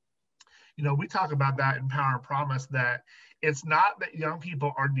desensitization, we talk about that in Power and Promise, that it's not that young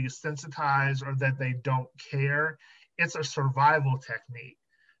people are desensitized or that they don't care. It's a survival technique.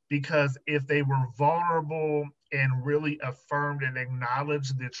 Because if they were vulnerable and really affirmed and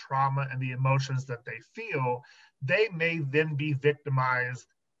acknowledged the trauma and the emotions that they feel, they may then be victimized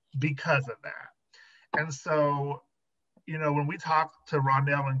because of that. And so, when we talk to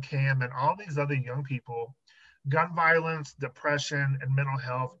Randall and Cam and all these other young people, gun violence, depression, and mental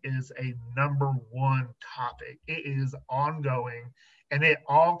health is a number one topic. It is ongoing and it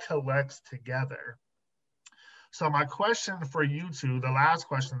all collects together. So my question for you two, the last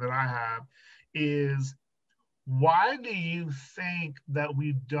question that I have is, why do you think that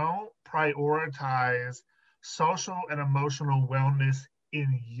we don't prioritize social and emotional wellness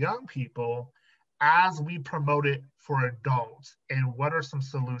in young people as we promote it for adults? And what are some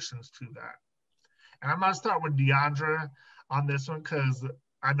solutions to that? And I'm going to start with DeAndra on this one because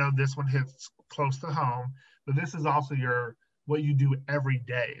I know this one hits close to home, but this is also what you do every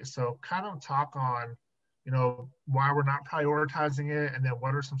day. So kind of talk on why we're not prioritizing it, and then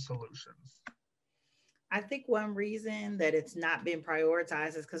what are some solutions? I think one reason that it's not been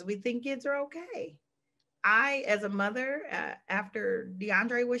prioritized is because we think kids are okay. I, as a mother, after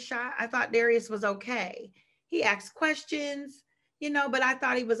DeAndre was shot, I thought Darius was okay. He asked questions, but I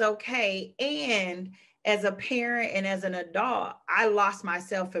thought he was okay. And as a parent and as an adult, I lost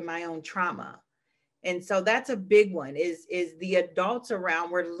myself in my own trauma. And so that's a big one is the adults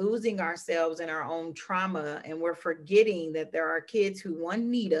around. We're losing ourselves in our own trauma, and we're forgetting that there are kids who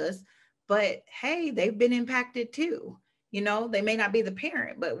need us, but hey, they've been impacted too. They may not be the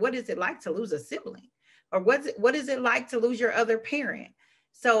parent, but what is it like to lose a sibling? Or what is it like to lose your other parent?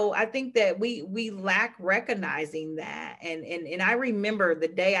 So I think that we lack recognizing that. And I remember the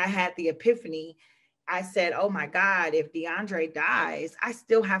day I had the epiphany, I said, oh my God, if DeAndre dies, I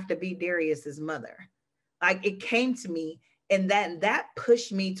still have to be Darius's mother. Like it came to me, and that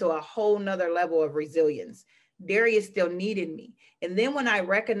pushed me to a whole nother level of resilience. Darius still needed me. And then when I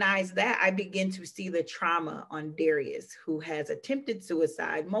recognized that, I began to see the trauma on Darius, who has attempted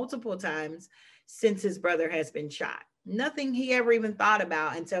suicide multiple times since his brother has been shot. Nothing he ever even thought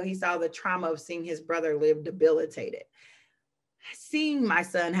about until he saw the trauma of seeing his brother live debilitated. Seeing my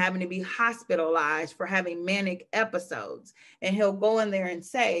son having to be hospitalized for having manic episodes. And he'll go in there and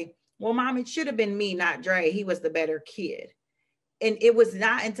say, well, Mom, it should have been me, not Dre. He was the better kid. And it was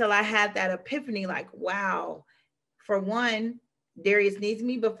not until I had that epiphany, like, wow, for one, Darius needs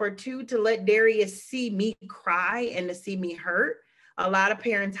me, but for two, to let Darius see me cry and to see me hurt. A lot of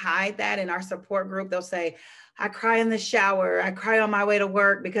parents hide that in our support group. They'll say, I cry in the shower. I cry on my way to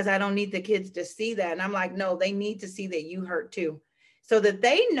work because I don't need the kids to see that. And I'm like, no, they need to see that you hurt too, so that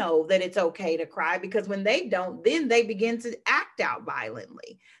they know that it's okay to cry, because when they don't, then they begin to act out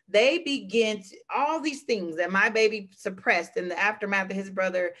violently. They begin to, all these things that my baby suppressed in the aftermath of his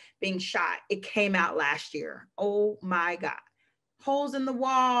brother being shot, it came out last year. Oh my God. Holes in the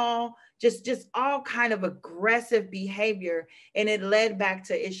wall, just all kind of aggressive behavior. And it led back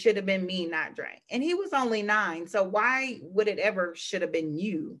to, it should have been me, not Dre. And he was only 9. So why would it ever should have been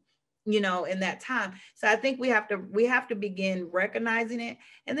you? In that time. So I think we have to begin recognizing it.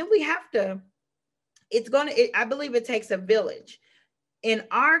 And then we have to, I believe it takes a village. In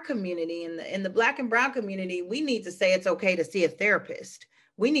our community, in the Black and Brown community, we need to say it's okay to see a therapist.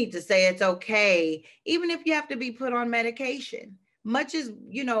 We need to say it's okay, even if you have to be put on medication. Much as,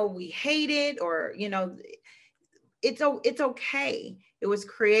 we hate it, or, it's okay. It was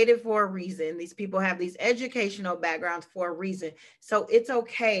created for a reason. These people have these educational backgrounds for a reason. So it's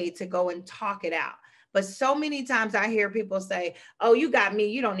okay to go and talk it out. But so many times I hear people say, oh, you got me,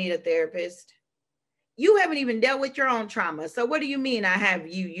 you don't need a therapist. You haven't even dealt with your own trauma. So what do you mean I have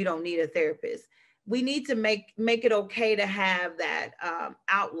you? You don't need a therapist. We need to make it okay to have that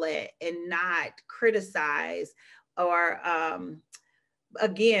outlet and not criticize or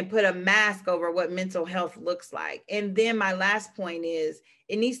again, put a mask over what mental health looks like. And then my last point is,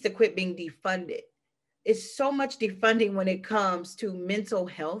 it needs to quit being defunded. It's so much defunding when it comes to mental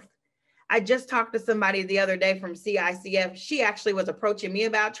health. I just talked to somebody the other day from CICF. She actually was approaching me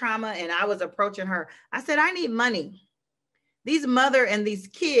about trauma, and I was approaching her. I said, I need money. These mother and these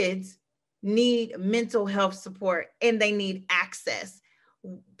kids need mental health support and they need access.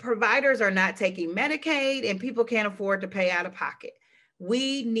 Providers are not taking Medicaid and people can't afford to pay out of pocket.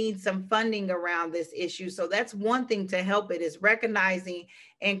 We need some funding around this issue. So that's one thing to help it, is recognizing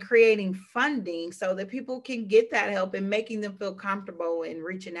and creating funding so that people can get that help and making them feel comfortable in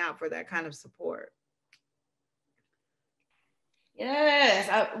reaching out for that kind of support. Yes.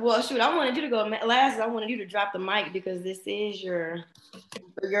 Well, shoot, I wanted you to go last. I wanted you to drop the mic because this is your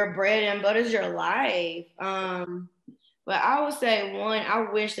bread and butter, is your life. But I would say, one,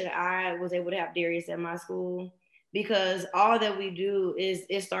 I wish that I was able to have Darius at my school, because all that we do is,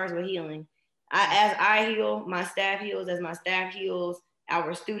 it starts with healing. As I heal, my staff heals. As my staff heals,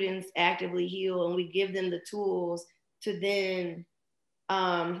 our students actively heal, and we give them the tools to then,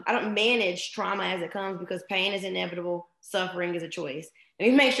 I don't manage trauma as it comes, because pain is inevitable, suffering is a choice. And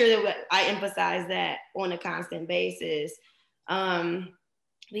we make sure that I emphasize that on a constant basis.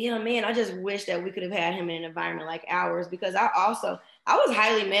 But yeah, man, I just wish that we could have had him in an environment like ours, because I was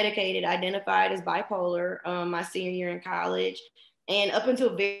highly medicated, identified as bipolar my senior year in college. And up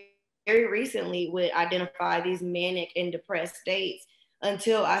until very, very recently would identify these manic and depressed states,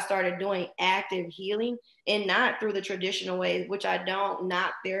 until I started doing active healing, and not through the traditional ways, which I don't,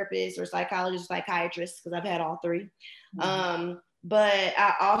 not therapists or psychologists, psychiatrists, because I've had all three. Mm-hmm. But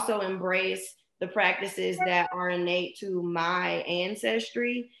I also embrace the practices that are innate to my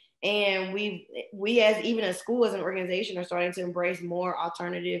ancestry. And we as even a school, as an organization, are starting to embrace more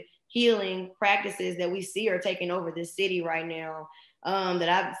alternative healing practices that we see are taking over this city right now,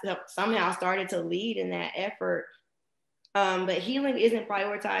 that I've somehow started to lead in that effort. But healing isn't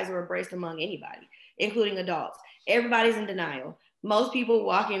prioritized or embraced among anybody, including adults. Everybody's in denial. Most people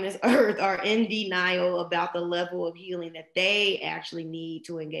walking this earth are in denial about the level of healing that they actually need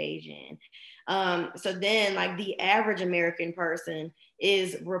to engage in. So then, like, the average American person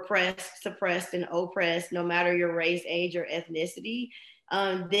is repressed, suppressed, and oppressed, no matter your race, age, or ethnicity.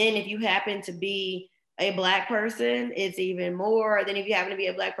 Then if you happen to be a Black person, it's even more. Then if you happen to be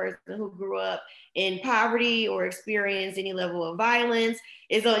a Black person who grew up in poverty or experienced any level of violence,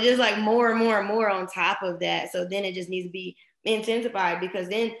 it's just like more and more and more on top of that. So then it just needs to be intensified, because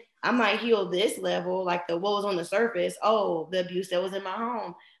then I might heal this level, like what was on the surface, the abuse that was in my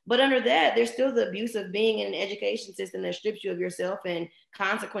home. But under that, there's still the abuse of being in an education system that strips you of yourself and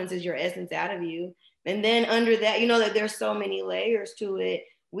consequences your essence out of you. And then under that, that there's so many layers to it.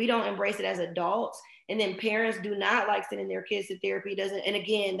 We don't embrace it as adults. And then parents do not like sending their kids to therapy. And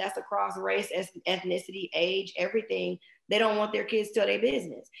again, that's across race, ethnicity, age, everything. They don't want their kids to tell their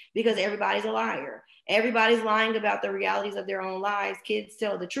business, because everybody's a liar. Everybody's lying about the realities of their own lives. Kids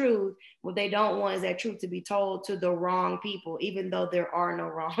tell the truth. What they don't want is that truth to be told to the wrong people, even though there are no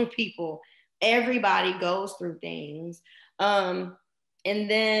wrong people. Everybody goes through things. And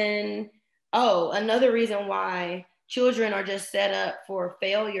then, another reason why children are just set up for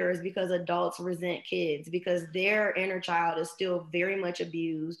failures, because adults resent kids, because their inner child is still very much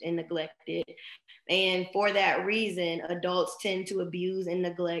abused and neglected. And for that reason, adults tend to abuse and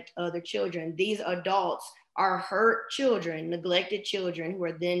neglect other children. These adults are hurt children, neglected children, who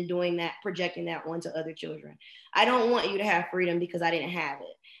are then doing that, projecting that onto other children. I don't want you to have freedom because I didn't have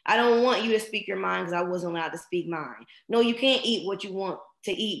it. I don't want you to speak your mind because I wasn't allowed to speak mine. No, you can't eat what you want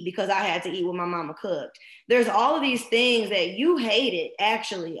to eat because I had to eat what my mama cooked. There's all of these things that you hated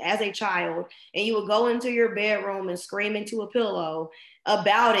actually as a child, and you would go into your bedroom and scream into a pillow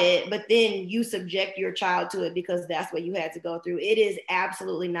about it, but then you subject your child to it because that's what you had to go through. It is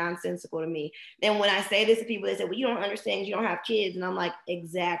absolutely nonsensical to me. And when I say this to people, they say, well, you don't understand, you don't have kids. And I'm like,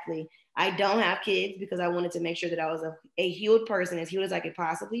 exactly. I don't have kids because I wanted to make sure that I was a healed person, as healed as I could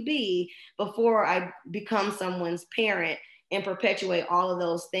possibly be, before I become someone's parent and perpetuate all of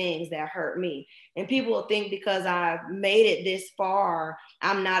those things that hurt me. And people will think because I've made it this far,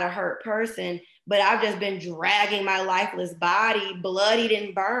 I'm not a hurt person, but I've just been dragging my lifeless body, bloodied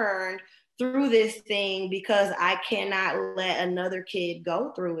and burned, through this thing because I cannot let another kid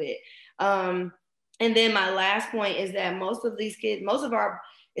go through it. And then my last point is that most of these kids, most of our,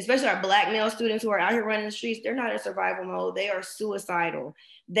 especially our Black male students who are out here running the streets, they're not in survival mode. They are suicidal.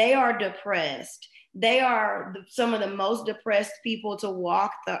 They are depressed. They are some of the most depressed people to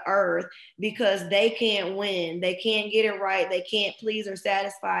walk the earth because they can't win. They can't get it right. They can't please or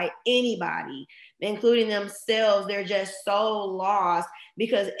satisfy anybody, including themselves. They're just so lost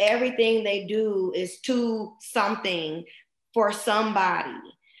because everything they do is to something for somebody.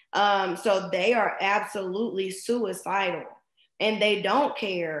 So they are absolutely suicidal. And they don't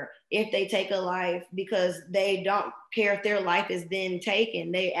care if they take a life because they don't care if their life is then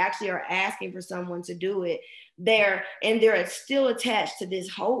taken. They actually are asking for someone to do it. They're still attached to this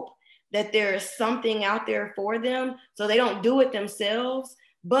hope that there is something out there for them, so they don't do it themselves.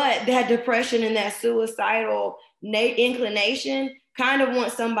 But that depression and that suicidal inclination kind of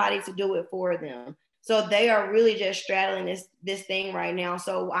want somebody to do it for them. So they are really just straddling this thing right now.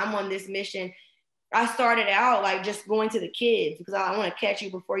 So I'm on this mission. I started out like just going to the kids because I want to catch you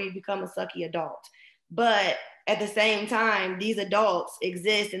before you become a sucky adult. But at the same time, these adults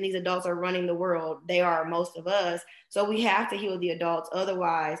exist and these adults are running the world. They are most of us. So we have to heal the adults.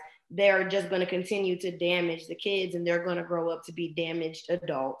 Otherwise, they're just going to continue to damage the kids and they're going to grow up to be damaged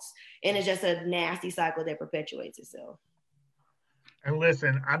adults. And it's just a nasty cycle that perpetuates itself. And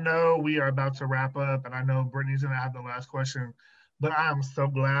listen, I know we are about to wrap up and I know Brittany's going to have the last question, but I am so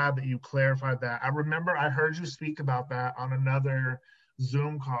glad that you clarified that. I remember I heard you speak about that on another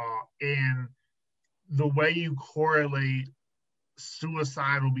Zoom call, and the way you correlate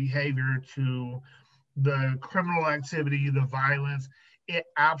suicidal behavior to the criminal activity, the violence, it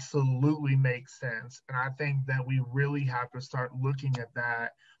absolutely makes sense. And I think that we really have to start looking at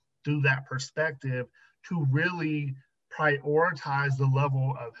that through that perspective to really prioritize the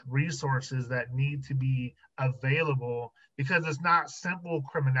level of resources that need to be available, because it's not simple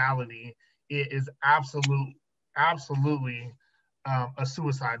criminality. It is absolutely a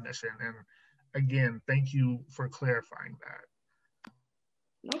suicide mission. And again, thank you for clarifying that.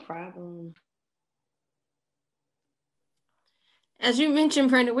 No problem. As you mentioned,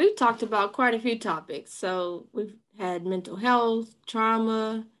 Brenda, we've talked about quite a few topics. So we've had mental health,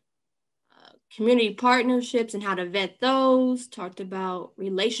 trauma, community partnerships and how to vet those, talked about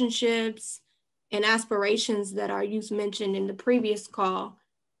relationships and aspirations that our youth mentioned in the previous call.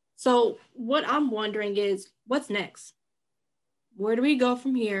 So what I'm wondering is, what's next? Where do we go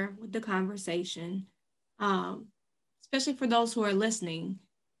from here with the conversation? Especially for those who are listening.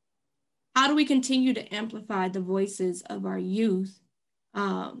 How do we continue to amplify the voices of our youth?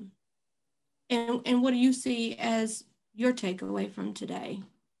 And what do you see as your takeaway from today?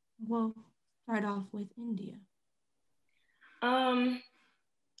 Well, start off with India.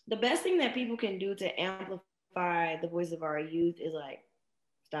 The best thing that people can do to amplify the voice of our youth is like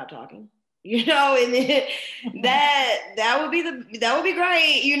stop talking. And then that would be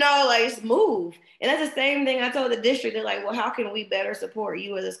great, like just move. And that's the same thing I told the district. They're like, well, how can we better support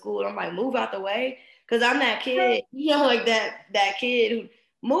you as a school? And I'm like, move out the way, because I'm that kid, like that kid who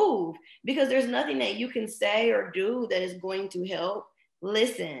move, because there's nothing that you can say or do that is going to help.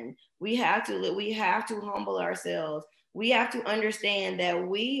 Listen, we have to humble ourselves. We have to understand that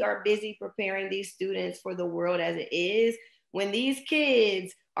we are busy preparing these students for the world as it is, when these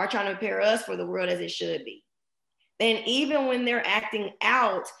kids are trying to prepare us for the world as it should be. And even when they're acting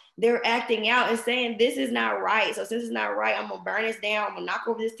out and saying, this is not right. So since it's not right, I'm gonna burn this down. I'm gonna knock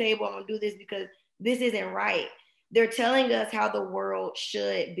over this table. I'm gonna do this because this isn't right. They're telling us how the world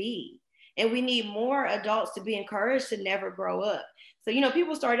should be. And we need more adults to be encouraged to never grow up. So,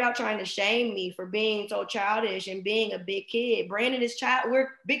 people started out trying to shame me for being so childish and being a big kid. Brandon is we're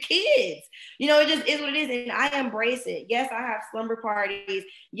big kids. It just is what it is. And I embrace it. Yes, I have slumber parties.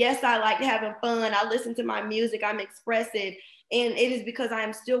 Yes, I like having fun. I listen to my music. I'm expressive. And it is because I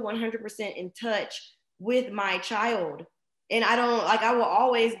am still 100% in touch with my child. And I will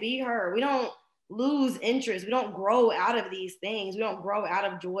always be her. We don't lose interest. We don't grow out of these things. We don't grow out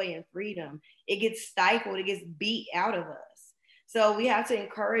of joy and freedom. It gets stifled. It gets beat out of us. So we have to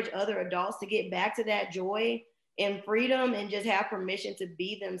encourage other adults to get back to that joy and freedom and just have permission to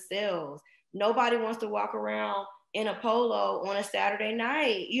be themselves. Nobody wants to walk around in a polo on a Saturday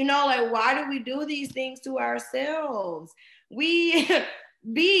night. Why do we do these things to ourselves? We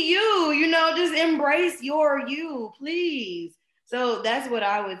be you, just embrace your you, please. So that's what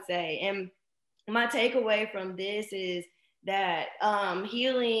I would say. And my takeaway from this is that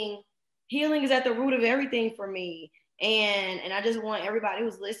healing is at the root of everything for me. And I just want everybody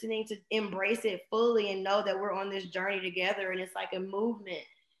who's listening to embrace it fully and know that we're on this journey together. And it's like a movement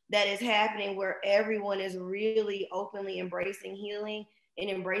that is happening where everyone is really openly embracing healing and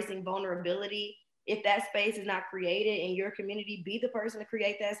embracing vulnerability. If that space is not created in your community, be the person to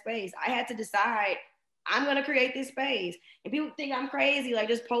create that space. I had to decide, I'm going to create this space. And people think I'm crazy, like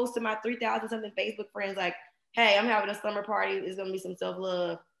just post to my 3,000 something Facebook friends, like, hey, I'm having a slumber party. It's going to be some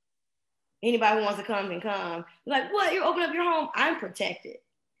self-love. Anybody who wants to come can come. Like, what? You open up your home? I'm protected.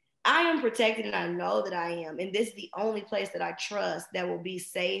 I am protected, and I know that I am. And this is the only place that I trust that will be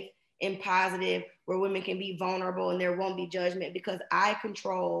safe and positive, where women can be vulnerable and there won't be judgment, because I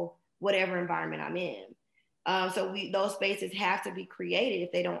control whatever environment I'm in. So those spaces have to be created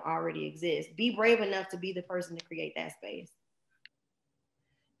if they don't already exist. Be brave enough to be the person to create that space.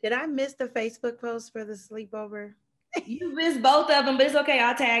 Did I miss the Facebook post for the sleepover? You missed both of them, but it's okay.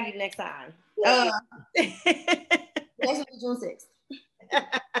 I'll tag you next time. Next week, June 6th.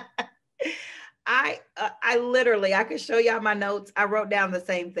 I literally, I could show y'all my notes. I wrote down the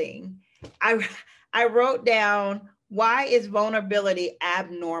same thing. I wrote down, why is vulnerability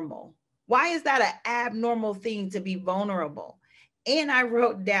abnormal? Why is that an abnormal thing to be vulnerable? And I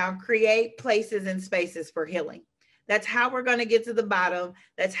wrote down, create places and spaces for healing. That's how we're going to get to the bottom.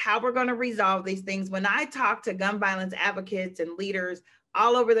 That's how we're going to resolve these things. When I talk to gun violence advocates and leaders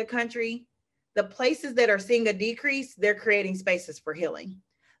all over the country, the places that are seeing a decrease, they're creating spaces for healing.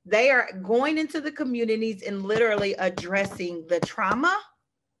 They are going into the communities and literally addressing the trauma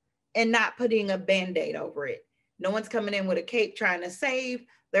and not putting a Band-Aid over it. No one's coming in with a cape trying to save.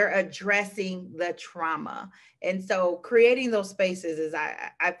 They're addressing the trauma. And so creating those spaces is,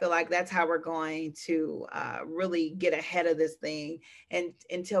 I feel like that's how we're going to really get ahead of this thing and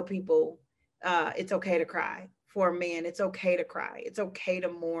tell people it's okay to cry. For men, it's okay to cry. It's okay to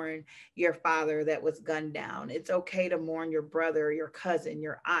mourn your father that was gunned down. It's okay to mourn your brother, your cousin,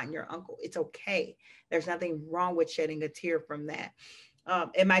 your aunt, your uncle. It's okay. There's nothing wrong with shedding a tear from that.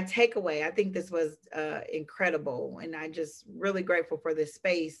 And my takeaway, I think this was incredible. And I'm just really grateful for this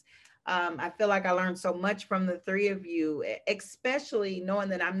space. I feel like I learned so much from the three of you, especially knowing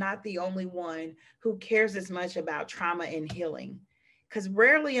that I'm not the only one who cares as much about trauma and healing. Because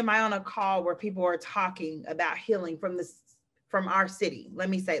rarely am I on a call where people are talking about healing from our city. Let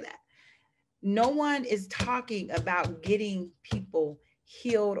me say that. No one is talking about getting people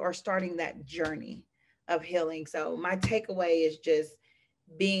healed or starting that journey of healing. So my takeaway is just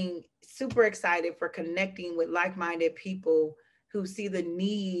being super excited for connecting with like-minded people who see the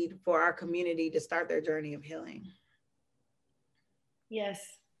need for our community to start their journey of healing. Yes.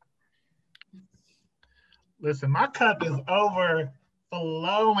 Listen, my cup is overflowing.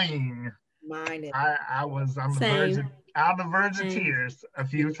 Mine is. I'm on the verge of tears a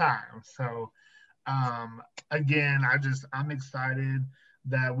few times. So again, I'm excited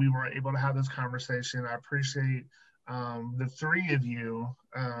that we were able to have this conversation. I appreciate the three of you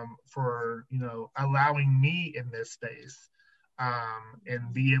for allowing me in this space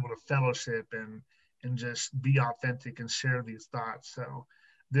and be able to fellowship and just be authentic and share these thoughts. So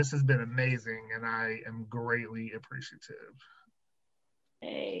this has been amazing, and I am greatly appreciative.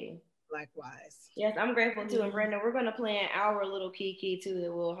 Hey. Likewise. Yes, I'm grateful too. And Brandon, we're going to plan our little Kiki too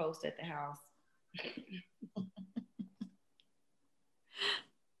that we'll host at the house.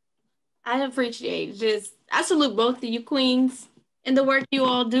 I appreciate I salute both of you queens and the work you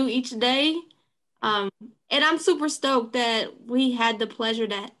all do each day. And I'm super stoked that we had the pleasure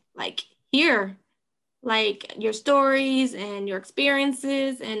to hear your stories and your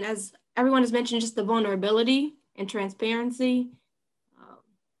experiences. And as everyone has mentioned, just the vulnerability and transparency.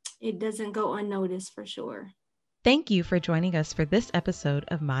 It doesn't go unnoticed for sure. Thank you for joining us for this episode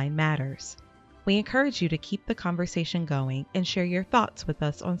of Mind Matters. We encourage you to keep the conversation going and share your thoughts with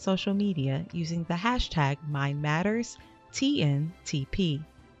us on social media using the hashtag MindMattersTNTP.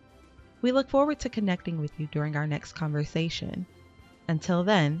 We look forward to connecting with you during our next conversation. Until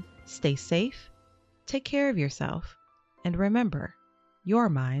then, stay safe, take care of yourself, and remember, your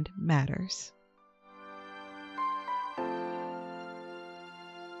mind matters.